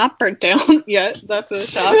has not burnt down yet. That's a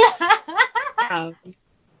shock.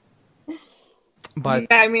 But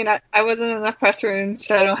yeah, I mean, I wasn't in the press room,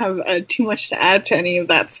 so I don't have too much to add to any of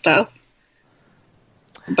that stuff.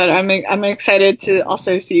 But I'm excited to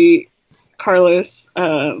also see Carlos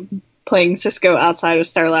playing Cisco outside of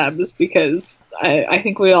Star Labs, because I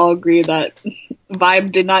think we all agree that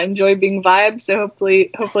Vibe did not enjoy being Vibe, so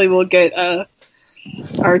hopefully we'll get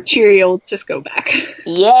our cheery old Cisco back.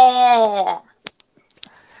 Yeah.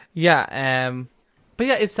 Yeah, but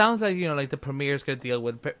yeah, it sounds like, like the premiere is going to deal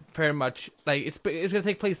with very much, like, it's going to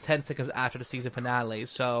take place 10 seconds after the season finale,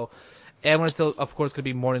 so everyone's still, of course, going to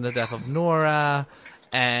be mourning the death of Nora,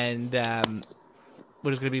 and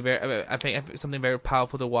which is going to be very, I think something very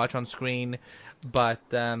powerful to watch on screen, but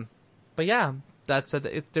yeah, that's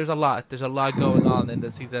there's a lot going on in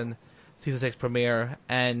the season 6 premiere,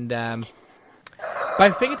 and but I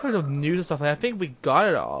think in terms of news and stuff, I think we got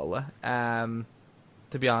it all.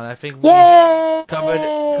 To be honest, I think we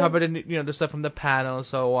covered the stuff from the panel and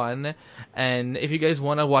so on. And if you guys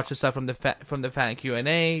want to watch the stuff from the fan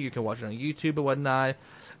Q&A, you can watch it on YouTube or whatnot.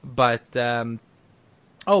 But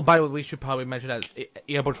oh, by the way, we should probably mention that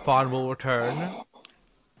Airport Fawn will return.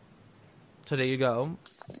 So there you go.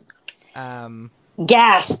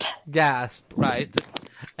 Gasp, right?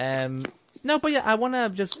 No, but yeah, I want to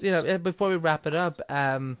just, before we wrap it up,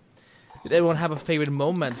 did everyone have a favorite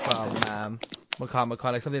moment from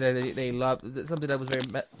Comic-Con, like something that they loved, something that was very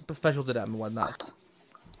special to them and whatnot?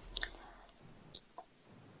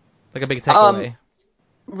 Like a big takeaway.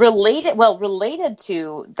 Related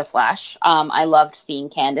to The Flash, I loved seeing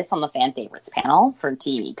Candace on the fan favorites panel for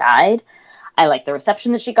TV Guide. I liked the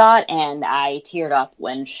reception that she got, and I teared up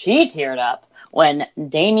when she teared up when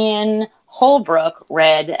Damian Holbrook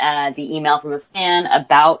read the email from a fan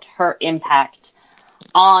about her impact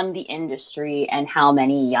on the industry and how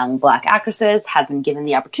many young Black actresses have been given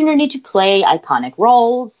the opportunity to play iconic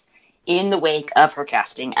roles in the wake of her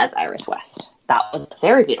casting as Iris West. That was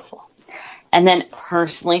very beautiful. And then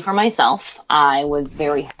personally for myself, I was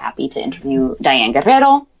very happy to interview Diane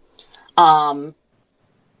Guerrero,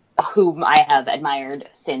 whom I have admired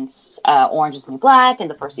since Orange is the New Black and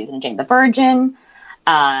the first season of Jane the Virgin,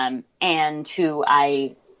 and who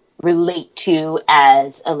I relate to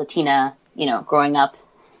as a Latina, growing up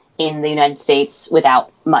in the United States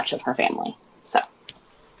without much of her family. So.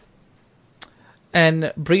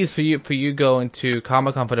 And Breeze, for you going to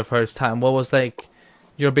Comic-Con for the first time, what was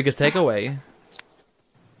your biggest takeaway?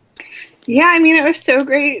 Yeah, I mean, it was so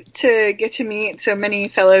great to get to meet so many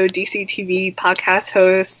fellow DC TV podcast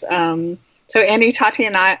hosts. So Andy,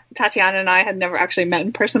 Tatiana, and I had never actually met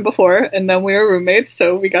in person before, and then we were roommates,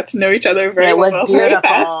 so we got to know each other very well. It was beautiful.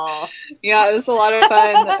 Fast. Yeah, it was a lot of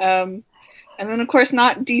fun. And then, of course,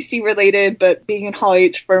 not DC related, but being in Hall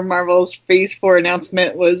H for Marvel's Phase 4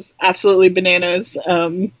 announcement was absolutely bananas.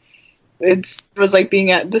 It was like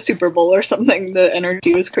being at the Super Bowl or something. The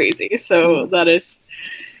energy was crazy. So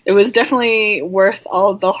it was definitely worth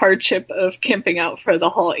all the hardship of camping out for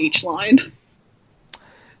the Hall H line.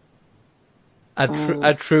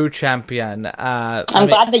 A true champion. I'm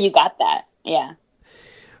glad that you got that. Yeah.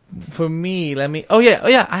 For me,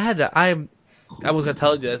 I was gonna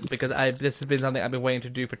tell you this because this has been something I've been waiting to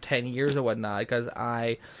do for 10 years or whatnot. Because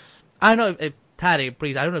I don't know if Taddy,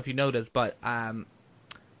 please, I don't know if you know this, but I'm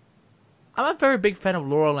a very big fan of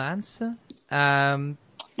Laurel Lance.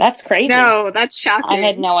 That's crazy. No, that's shocking. I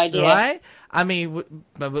had no idea. Right? I mean,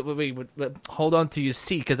 but hold on till you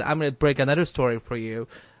see, because I'm gonna break another story for you.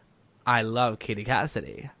 I love Katie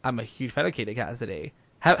Cassidy. I'm a huge fan of Katie Cassidy.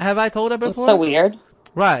 Have I told her before? It's so weird.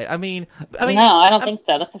 Right. I mean, no, I don't think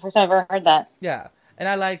so. That's the first time I've ever heard that. Yeah, and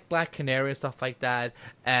I like Black Canary and stuff like that.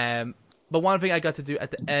 But one thing I got to do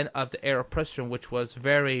at the end of the Arrow press room, which was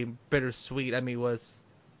very bittersweet. I mean, was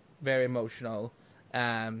very emotional.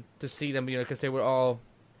 To see them, because they were all.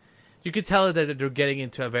 You could tell that they're getting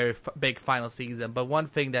into a very big final season. But one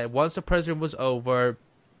thing that once the press room was over,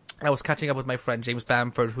 I was catching up with my friend James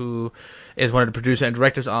Bamford, who is one of the producers and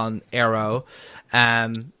directors on Arrow.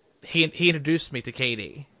 He introduced me to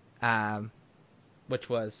Katie, which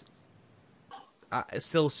was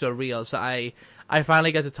still surreal. So I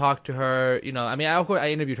finally got to talk to her. I mean, of course I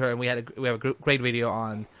interviewed her, and we have a great video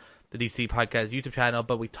on the DC Podcast YouTube channel.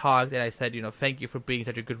 But we talked, and I said, thank you for being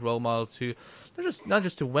such a good role model to not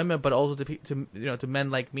just to women, but also to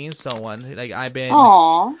men like me and so on. Like I've been.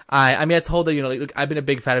 Aww. I told her, look, I've been a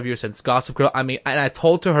big fan of yours since Gossip Girl. I mean, and I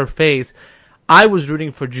told to her face, I was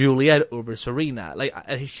rooting for Juliet over Serena. Like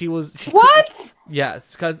she was. What?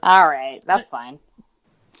 Yes, because. All right, that's fine.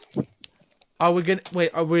 Are we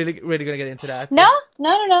really gonna get into that? No.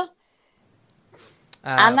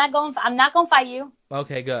 I'm not gonna fight you.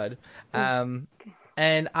 Okay, good.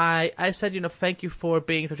 And I said, thank you for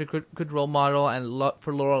being such a good role model and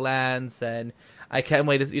for Laurel Lance, and I can't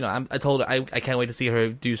wait to, I told her I can't wait to see her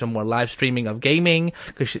do some more live streaming of gaming,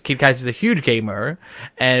 because Kate Cassidy is a huge gamer,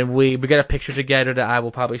 and we get a picture together that I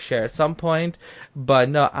will probably share at some point. But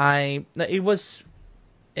it was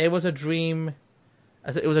a dream.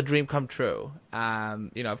 It was a dream come true.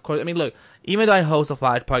 Of course, I mean, look, even though I host a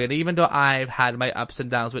Flash podcast, and even though I've had my ups and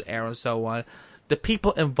downs with Aaron and so on, the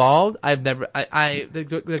people involved,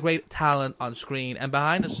 the great talent on screen and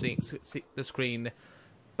behind the screen,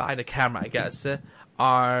 behind the camera, I guess, they're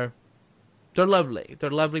lovely. They're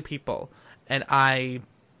lovely people. And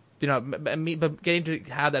but getting to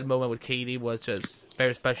have that moment with Katie was just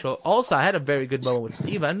very special. Also, I had a very good moment with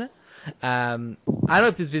Steven. I don't know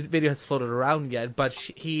if this video has floated around yet, but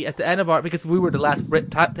he at the end of because we were the last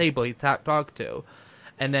table he talked to,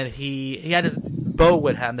 and then he had his bow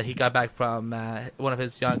with him that he got back from one of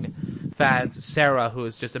his young fans, Sarah, who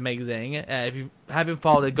is just amazing. If you haven't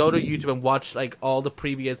followed it, go to YouTube and watch all the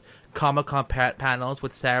previous Comic-Con panels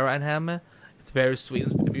with Sarah and him. It's very sweet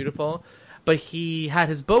and beautiful. But he had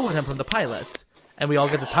his bow with him from the pilot, and we all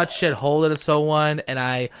get to touch it, hold it, and so on.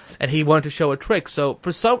 And he wanted to show a trick. So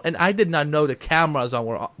and I did not know the cameras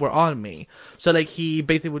were on me. So like he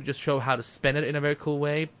basically would just show how to spin it in a very cool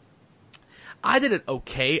way. I did it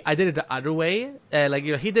okay. I did it the other way.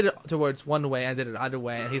 He did it towards one way, I did it the other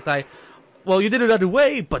way, and he's like, well, you did it the other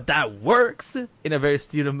way, but that works in a very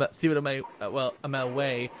stupid amount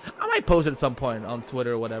way. I might post it at some point on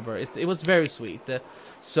Twitter or whatever. It was very sweet.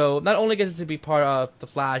 So not only getting to be part of the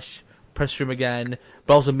Flash press room again,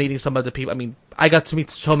 but also meeting some of the people. I mean, I got to meet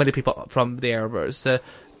so many people from the Arrowverse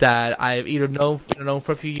that I've either known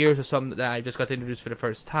for a few years or some that I just got to introduce for the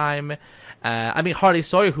first time. I mean, Harley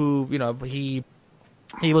Sawyer, who he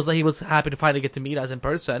was happy to finally get to meet us in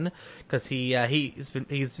person because he's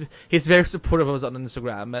very supportive of us on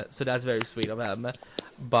Instagram, so that's very sweet of him.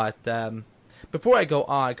 But before I go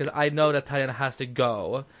on, because I know that Tatiana has to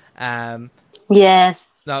go. Yes.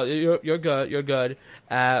 No, you're good.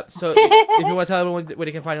 So if you want to tell everyone where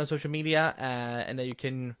they can find you on social media, and then you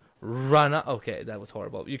can run up. Okay, that was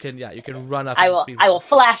horrible. You can run up. I will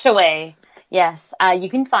flash away. Yes, you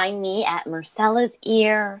can find me at Marcella's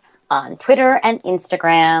Ear on Twitter and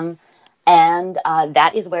Instagram, and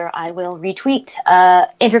that is where I will retweet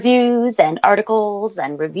interviews and articles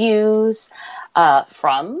and reviews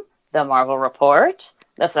from the Marvel Report,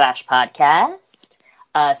 the Flash Podcast,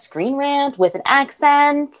 Screen Rant with an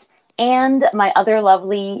Accent, and my other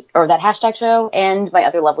lovely, or that hashtag show, and my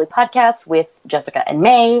other lovely podcast with Jessica and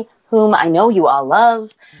May, whom I know you all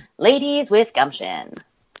love, Ladies with Gumption.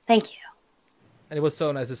 Thank you. And it was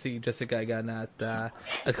so nice to see Jessica again at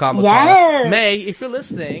Comic-Con. Yes. May, if you're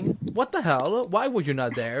listening, what the hell? Why were you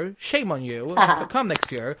not there? Shame on you. Come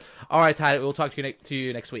next year. All right, Ty, we'll talk to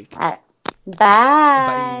you next week. Bye.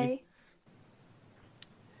 Bye.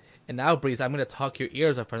 And now, Breeze, I'm going to talk your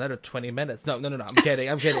ears up for another 20 minutes. No. I'm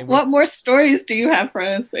kidding. What more stories do you have for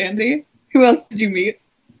us, Andy? Who else did you meet?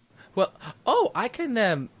 Well, I can.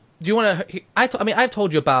 Do you want to? I've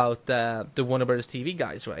told you about the Warner Brothers TV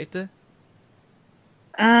guys, right? The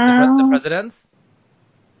presidents?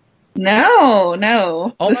 No.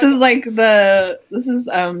 Oh, this is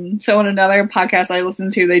so on another podcast I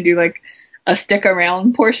listen to, they do like a stick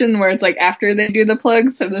around portion where it's like after they do the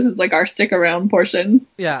plugs. So this is like our stick around portion.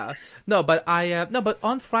 Yeah. No, but but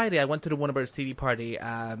on Friday I went to the Warner Brothers TV party,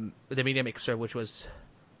 the Media Mixer, which was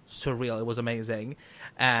surreal. It was amazing.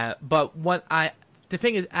 But the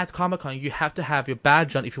thing is, at Comic-Con, you have to have your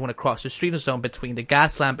badge on if you want to cross the street zone between the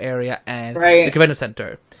gas lamp area and the convention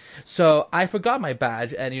center. So I forgot my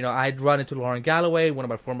badge, and I'd run into Lauren Galloway, one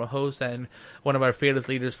of our former hosts, and one of our fearless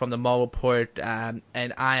leaders from the Mall Report, and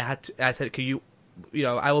I said, "Can you,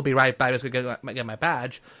 I will be right back. I'm just gonna get my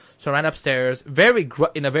badge." So I ran upstairs,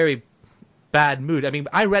 in a very bad mood. I mean,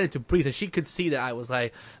 I ran into Breeze, and she could see that I was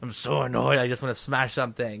like, I'm so annoyed, I just want to smash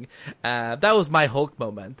something. That was my Hulk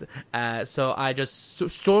moment. So I just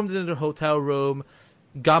stormed into the hotel room,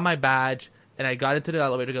 got my badge, and I got into the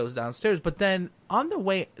elevator that goes downstairs. But then, on the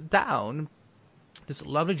way down, this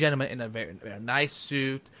lovely gentleman in a very, very nice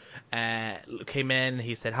suit came in.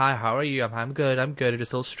 He said, "Hi, how are you?" I'm good. I'm just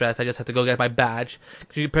a little stressed. I just have to go get my badge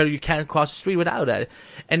because you can't cross the street without it.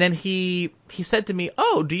 And then he said to me,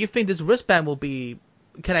 "Oh, do you think this wristband will be?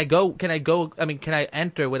 Can I go? I mean, can I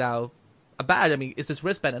enter without a badge? I mean, is this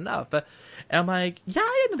wristband enough?" And I'm like, yeah,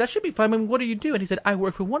 that should be fine. I mean, what do you do? And he said, "I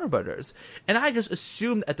work for Warner Brothers." And I just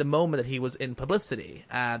assumed at the moment that he was in publicity,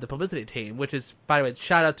 the publicity team, which is, by the way,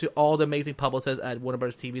 shout out to all the amazing publicists at Warner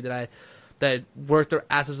Brothers TV that worked their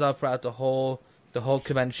asses off throughout the whole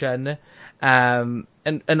convention, and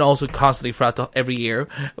also constantly throughout every year.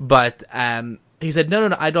 But he said,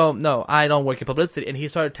 no, I don't work in publicity. And he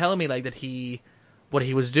started telling me like what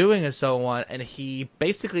he was doing and so on. And he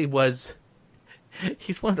basically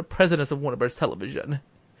he's one of the presidents of Warner Bros. Television.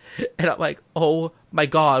 And I'm like, oh my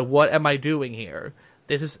God, what am I doing here?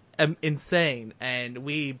 This is insane. And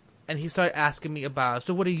he started asking me about,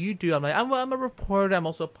 so what do you do? I'm like, I'm a reporter. I'm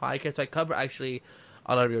also a podcast. So I cover actually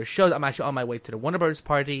a lot of your shows. I'm actually on my way to the Warner Bros.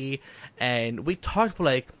 Party. And we talked for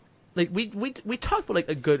we talked for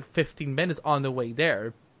a good 15 minutes on the way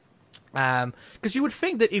there. Because you would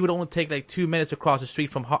think that it would only take 2 minutes to cross the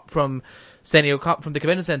street from San Diego, from the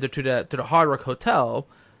convention center to the Hard Rock Hotel,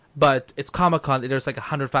 but it's Comic-Con. There's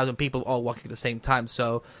 100,000 people all walking at the same time,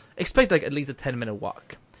 so expect at least a 10-minute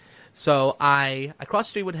walk. So I crossed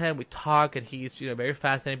the street with him. We talk, and he's very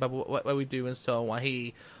fascinated about what we do and so on.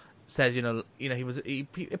 He said he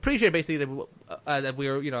appreciated basically that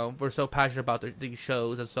we're so passionate about these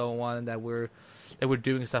shows and so on, and that we're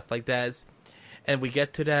doing stuff like this. And we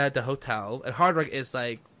get to the hotel, and Hard Rock is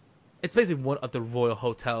it's basically one of the royal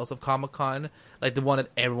hotels of Comic-Con, like the one that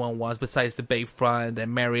everyone wants, besides the Bayfront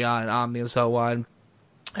and Marriott and Omni and so on.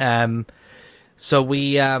 So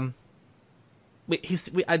there's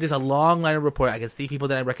a long line of report. I can see people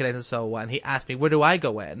that I recognize and so on. He asked me, where do I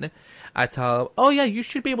go in? I tell him, oh yeah, you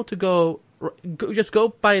should be able to go just go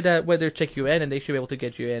by where they check you in, and they should be able to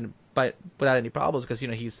get you in without any problems, because,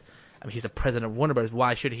 he's a president of Warner Bros.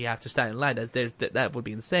 Why should he have to stand in line? That would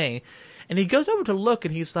be insane. And he goes over to look,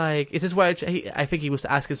 and he's like, is this where I think he was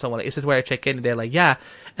asking someone, is this where I check in? And they're like, yeah.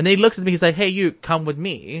 And then he looks at me, he's like, hey, you, come with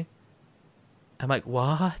me. I'm like,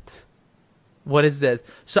 what? What is this?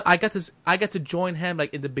 So I got to join him,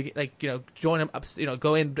 like, in the beginning, like, join him up,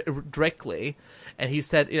 go in directly. And he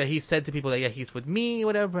said to people, like, yeah, he's with me,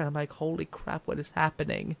 whatever. And I'm like, holy crap, what is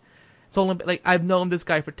happening? It's only, like, I've known this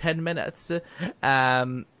guy for 10 minutes.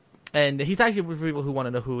 And he's actually, for people who want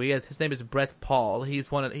to know who he is, his name is Brett Paul.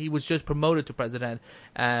 He was just promoted to president.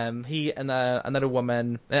 He and another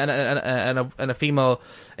woman and a female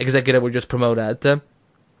executive were just promoted.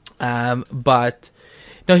 But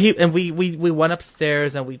no, we went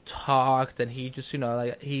upstairs and we talked, and he just,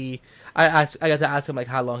 I got to ask him, like,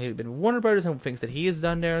 how long he'd been with Warner Brothers and things that he has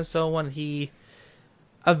done there and so on.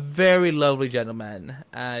 A very lovely gentleman.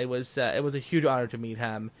 It was a huge honor to meet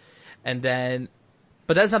him.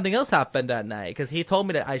 But then something else happened that night, because he told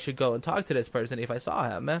me that I should go and talk to this person if I saw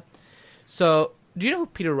him. So, do you know who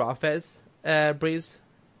Peter Roth is, Breeze?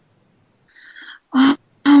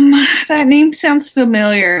 That name sounds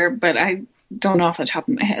familiar, but I don't know off the top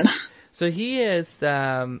of my head. So he is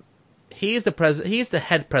he's the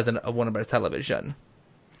head president of Warner Bros. Television.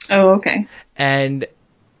 Oh, okay. And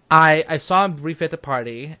I saw him briefly at the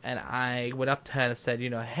party, and I went up to him and said,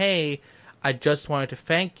 hey, I just wanted to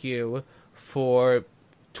thank you for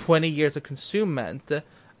 20 years of consummation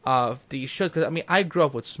of these shows, because I grew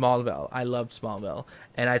up with Smallville. I loved Smallville,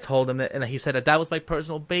 and I told him that, and he said that was my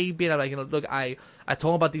personal baby. And I'm like, look, I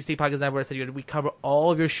told him about DC Podcast Network. I said, we cover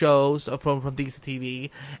all of your shows from DC TV,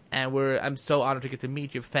 and I'm so honored to get to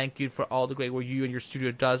meet you. Thank you for all the great work you and your studio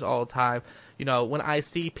does all the time. When I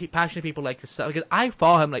see passionate people like yourself, because I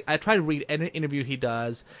follow him, like, I try to read any interview he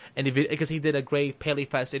does, and because he did a great Paley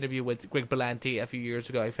Fest interview with Greg Berlanti a few years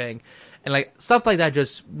ago, I think, and like stuff like that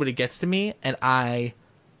just really gets to me,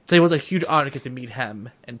 so it was a huge honor to get to meet him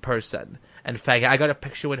in person. In fact, I got a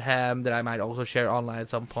picture with him that I might also share online at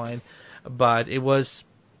some point. But it was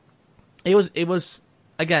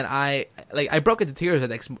again, I broke into tears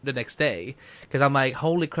the next day, because I'm like,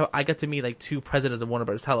 holy crap, I got to meet like two presidents of Warner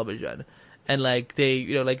Bros. Television, and like they,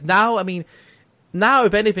 now, now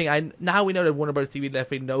if anything, now we know that Warner Bros. TV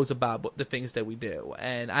definitely knows about the things that we do.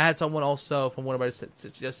 And I had someone also from Warner Bros.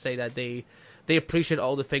 Just say that they appreciate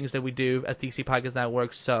all the things that we do as DC Podcast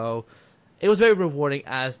Network. So it was very rewarding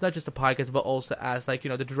as not just the podcast, but also as, like,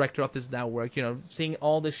 the director of this network, seeing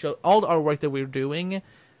all the show, all our work that we're doing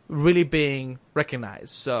really being recognized.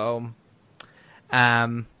 So,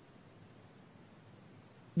 yeah,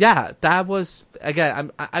 that was,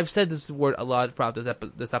 again, I've said this word a lot throughout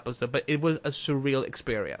this episode, but it was a surreal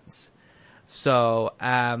experience. So,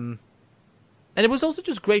 and it was also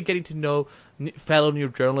just great getting to know fellow new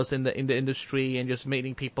journalists in the industry, and just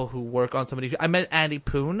meeting people who work on some of these. I met Andy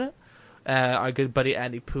Poon, our good buddy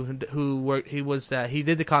Andy Poon, he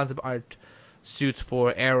did the concept art suits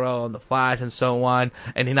for Arrow and The Flash and so on,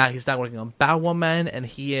 and he's now working on Batwoman, and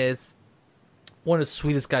he is one of the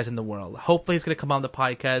sweetest guys in the world. Hopefully he's going to come on the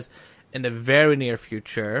podcast in the very near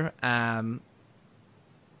future.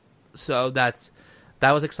 So that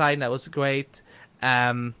was exciting. That was great.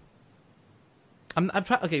 I'm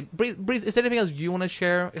trying. Okay, Breeze, is there anything else you want to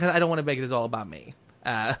share? Because I don't want to make this all about me.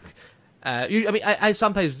 I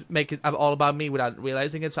sometimes make it all about me without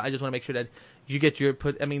realizing it. So I just want to make sure that you get your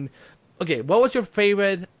put. Okay, what was your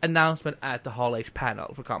favorite announcement at the Hall H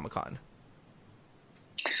panel for Comic-Con?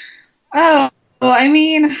 Oh,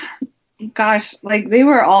 well, gosh, like, they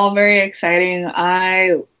were all very exciting.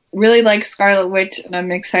 I really like Scarlet Witch, and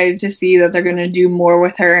I'm excited to see that they're going to do more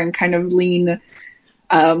with her and kind of lean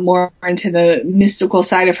more into the mystical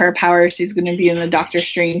side of her power. She's going to be in the Doctor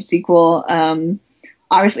Strange sequel.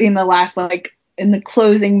 Obviously, in the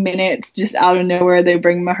closing minutes, just out of nowhere, they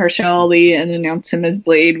bring Mahershala Ali and announce him as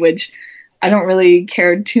Blade, which I don't really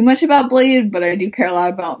care too much about Blade, but I do care a lot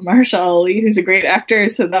about Mahershala Ali, who's a great actor.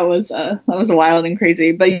 So that was wild and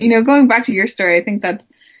crazy. But, going back to your story, I think that's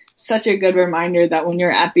such a good reminder that when you're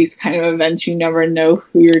at these kind of events, you never know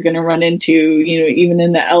who you're going to run into, even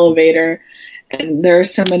in the elevator. And there are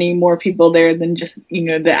so many more people there than just,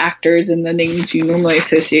 the actors and the names you normally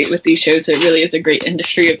associate with these shows. It really is a great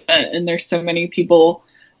industry event, and there's so many people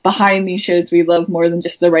behind these shows we love more than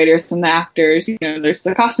just the writers and the actors. You know, there's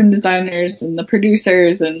the costume designers and the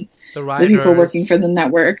producers and the people working for the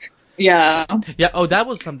network. Yeah. Yeah. Oh, that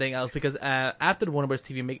was something else because after the Warner Bros.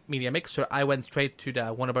 TV Media Mixer, I went straight to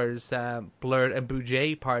the Warner Bros. Blurred and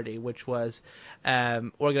Bouget party, which was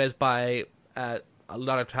organized by a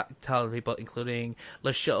lot of talented people, including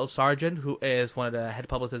Lachelle Sargent, who is one of the head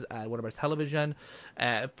publicists at Warner Bros. Television.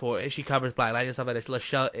 She covers Black Lightning and stuff like that.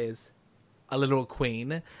 Lachelle is a literal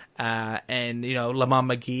queen. And, you know, Lamont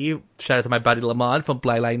McGee, shout out to my buddy Lamont from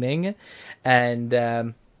Black Lightning.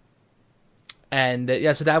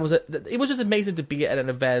 Yeah, so that was it was just amazing to be at an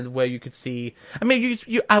event where you could see. I mean,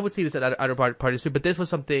 I would see this at other parties too, but this was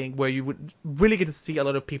something where you would really get to see a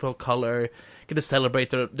lot of people of color get to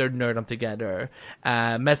celebrate their nerdom together.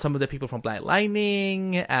 Met some of the people from Black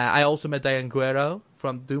Lightning. I also met Diane Guerrero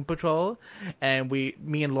from Doom Patrol, and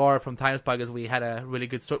me and Laura from Titans Podcast, we had a really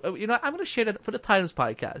good story. You know, I'm gonna share that for the Titans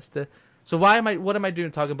Podcast. So what am I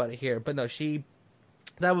doing talking about it here? But no,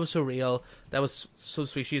 that was surreal. That was so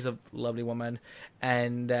sweet. She's a lovely woman,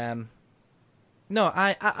 and no,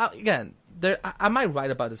 I again, I might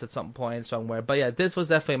write about this at some point somewhere. But yeah, this was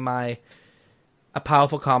definitely a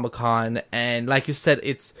powerful Comic-Con, and like you said,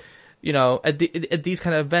 it's, you know, at these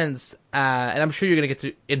kind of events, and I'm sure you're gonna get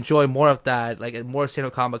to enjoy more of that, like at more San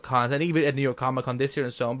Diego Comic-Cons, and even at New York Comic-Con this year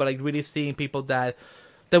and so on. But like really seeing people that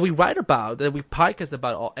we write about, that we podcast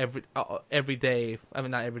about every day. I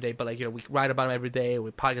mean, not every day, but like, you know, we write about them every day.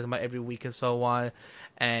 We podcast about every week and so on,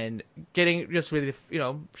 and getting just really, you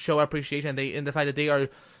know, show our appreciation. And the fact that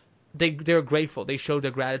they're grateful. They show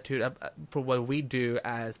their gratitude for what we do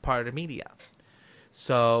as part of the media.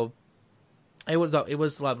 So it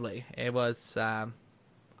was lovely. It was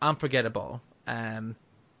unforgettable.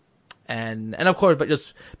 And of course, but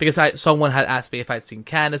just because someone had asked me if I'd seen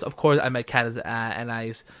Candace, of course I met Candace, and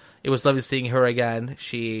it was lovely seeing her again.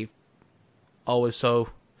 She always so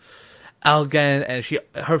elegant, and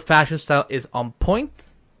her fashion style is on point.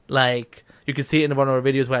 Like, you can see it in one of our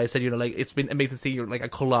videos where I said, you know, like, it's been amazing to see like a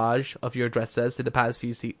collage of your dresses in the past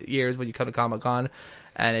few years when you come to Comic-Con,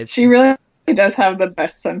 and she really does have the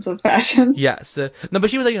best sense of fashion. Yes, no, but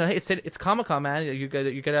she was like, you know, hey, it's Comic-Con, man. You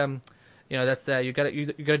gotta. You know, that's you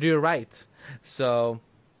gotta do it right. So,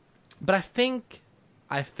 but I think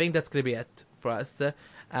that's gonna be it for us.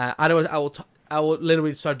 Otherwise, I will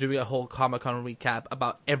literally start doing a whole Comic-Con recap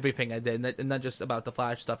about everything I did, and not just about the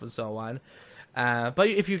Flash stuff and so on. But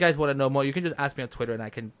if you guys want to know more, you can just ask me on Twitter, and I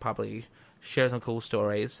can probably share some cool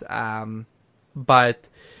stories. But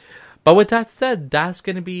with that said, that's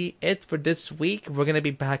gonna be it for this week. We're gonna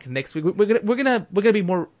be back next week. We're gonna be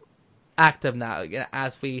more active now,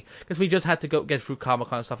 because we just had to go get through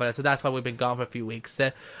Comic-Con and stuff like that, so that's why we've been gone for a few weeks.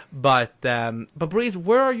 But Breeze,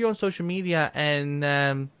 where are you on social media,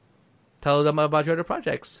 and tell them about your other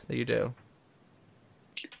projects that you do.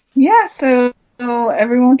 Yeah, so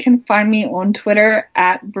everyone can find me on Twitter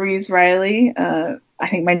at Breeze Riley. I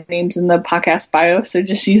think my name's in the podcast bio, so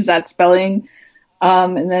just use that spelling.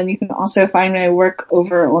 And then you can also find my work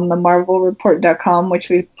over on the MarvelReport.com, which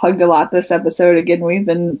we've plugged a lot this episode. Again, we've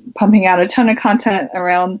been pumping out a ton of content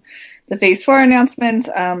around the Phase 4 announcements.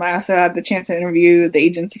 I also had the chance to interview the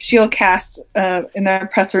Agents of S.H.I.E.L.D. cast in their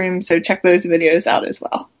press room, so check those videos out as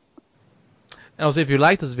well. And also, if you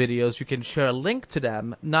like those videos, you can share a link to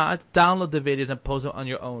them, not download the videos and post them on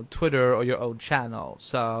your own Twitter or your own channel.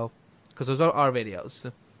 So, because those are our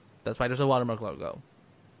videos. That's why there's a watermark logo.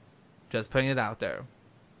 Just putting it out there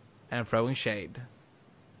and throwing shade,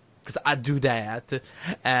 because I do that.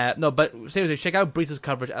 No, but seriously, check out Breeze's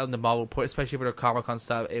coverage on the Marvel Report, especially for the Comic-Con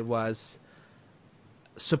stuff. It was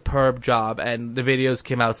superb job, and the videos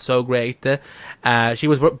came out so great. She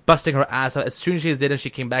was busting her ass out. As soon as she did it, she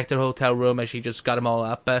came back to the hotel room and she just got them all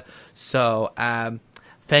up. So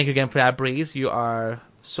thank you again for that, Breeze. You are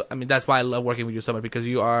so, I mean, that's why I love working with you so much, because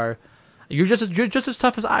you're just as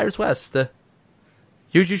tough as Iris West.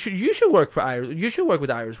 You should work for Iris. You should work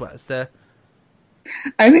with Iris West.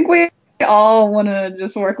 I think we all want to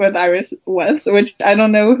just work with Iris West, which I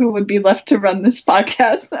don't know who would be left to run this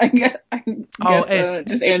podcast. I guess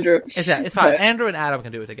just Andrew. It's fine. But Andrew and Adam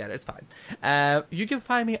can do it together. It's fine. You can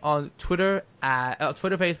find me on Twitter,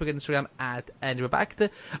 Facebook, and Instagram at Andrew Backed.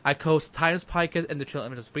 I host Titans Podcast and the Chill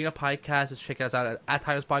Image of Sabrina Podcast. Just check us out at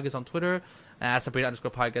Titans Podcast on Twitter.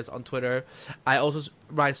 Sabrina_podcast on Twitter. I also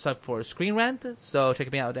write stuff for Screen Rant, so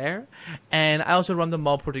check me out there. And I also run the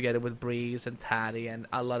Multiple together with Breeze and Taddy and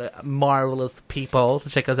a lot of marvelous people,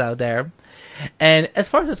 so check us out there. And as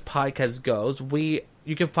far as this podcast goes, we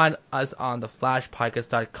you can find us on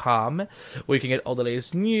theflashpodcast.com, where you can get all the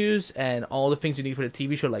latest news and all the things you need for the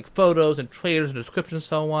TV show, like photos and trailers and descriptions and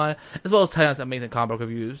so on, as well as Titans' amazing comic book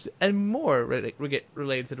reviews and more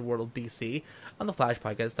related to the world of DC on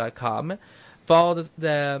theflashpodcast.com. Follow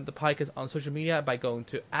the podcast on social media by going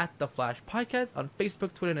to @theflashpodcast on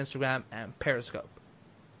Facebook, Twitter, and Instagram, and Periscope.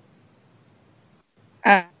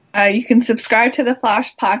 You can subscribe to the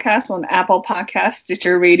Flash Podcast on Apple Podcasts,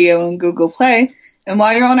 Stitcher Radio, and Google Play. And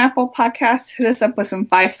while you're on Apple Podcasts, hit us up with some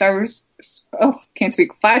 5-star reviews,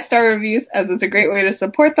 as it's a great way to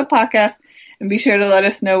support the podcast. And be sure to let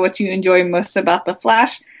us know what you enjoy most about the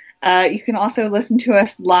Flash. You can also listen to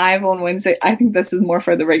us live on Wednesday. I think this is more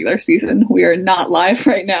for the regular season. We are not live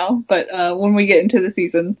right now, but when we get into the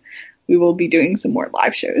season, we will be doing some more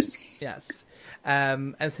live shows. Yes.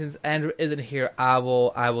 And since Andrew isn't here, I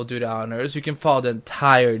will do the honors. You can follow the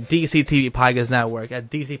entire DC TV Podcast Network at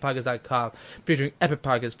dcpodcast.com, featuring epic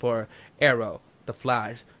podcasts for Arrow, The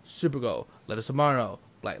Flash, Supergirl, Letters Tomorrow,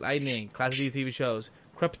 Black Lightning, classic DC TV shows,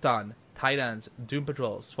 Krypton, Titans, Doom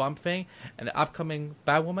Patrol, Swamp Thing, and the upcoming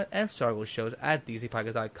Batwoman and Stargirl shows at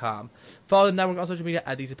dcpodcast.com. Follow the network on social media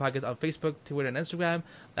at DC Podcast on Facebook, Twitter, and Instagram.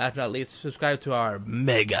 Last but not least, subscribe to our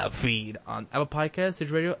mega feed on Apple Podcasts,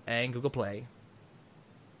 Stitcher Radio, and Google Play.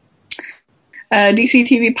 DC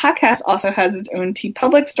TV Podcast also has its own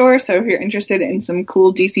TeePublic store, so if you're interested in some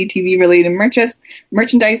cool DC TV related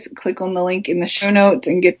merchandise, click on the link in the show notes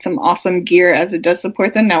and get some awesome gear, as it does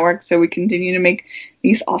support the network, so we continue to make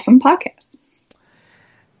these awesome podcasts.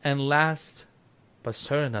 And last, but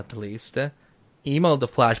certainly not the least, email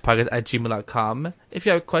theflashpodcast@gmail.com if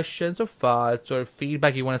you have questions or thoughts or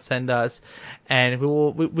feedback you want to send us, and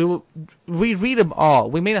we read them all.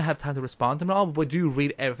 We may not have time to respond to them all, but we do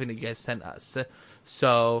read everything that you guys send us.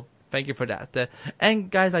 So thank you for that. And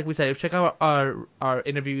guys, like we said, check out our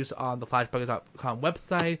interviews on the flashpodcast.com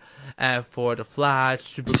website for The Flash,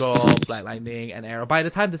 Supergirl, Black Lightning, and Arrow. By the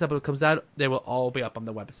time this episode comes out, they will all be up on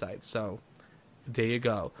the website. So there you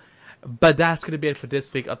go. But that's going to be it for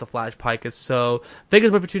this week of the Flash Podcast. So thank you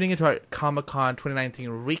for tuning into our Comic-Con 2019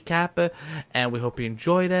 recap, and we hope you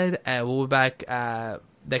enjoyed it. And we'll be back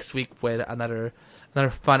next week with another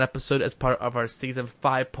fun episode as part of our season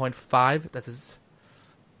 5.5. That is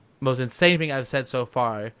the most insane thing I've said so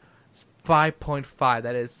far. It's 5.5.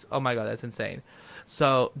 That is, oh my god, that's insane.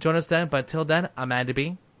 So join us then. But until then, I'm Andy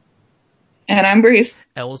B. And I'm Breeze.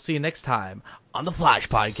 And we'll see you next time on the Flash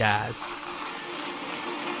Podcast.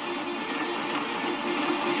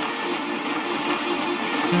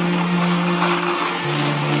 Mm-hmm.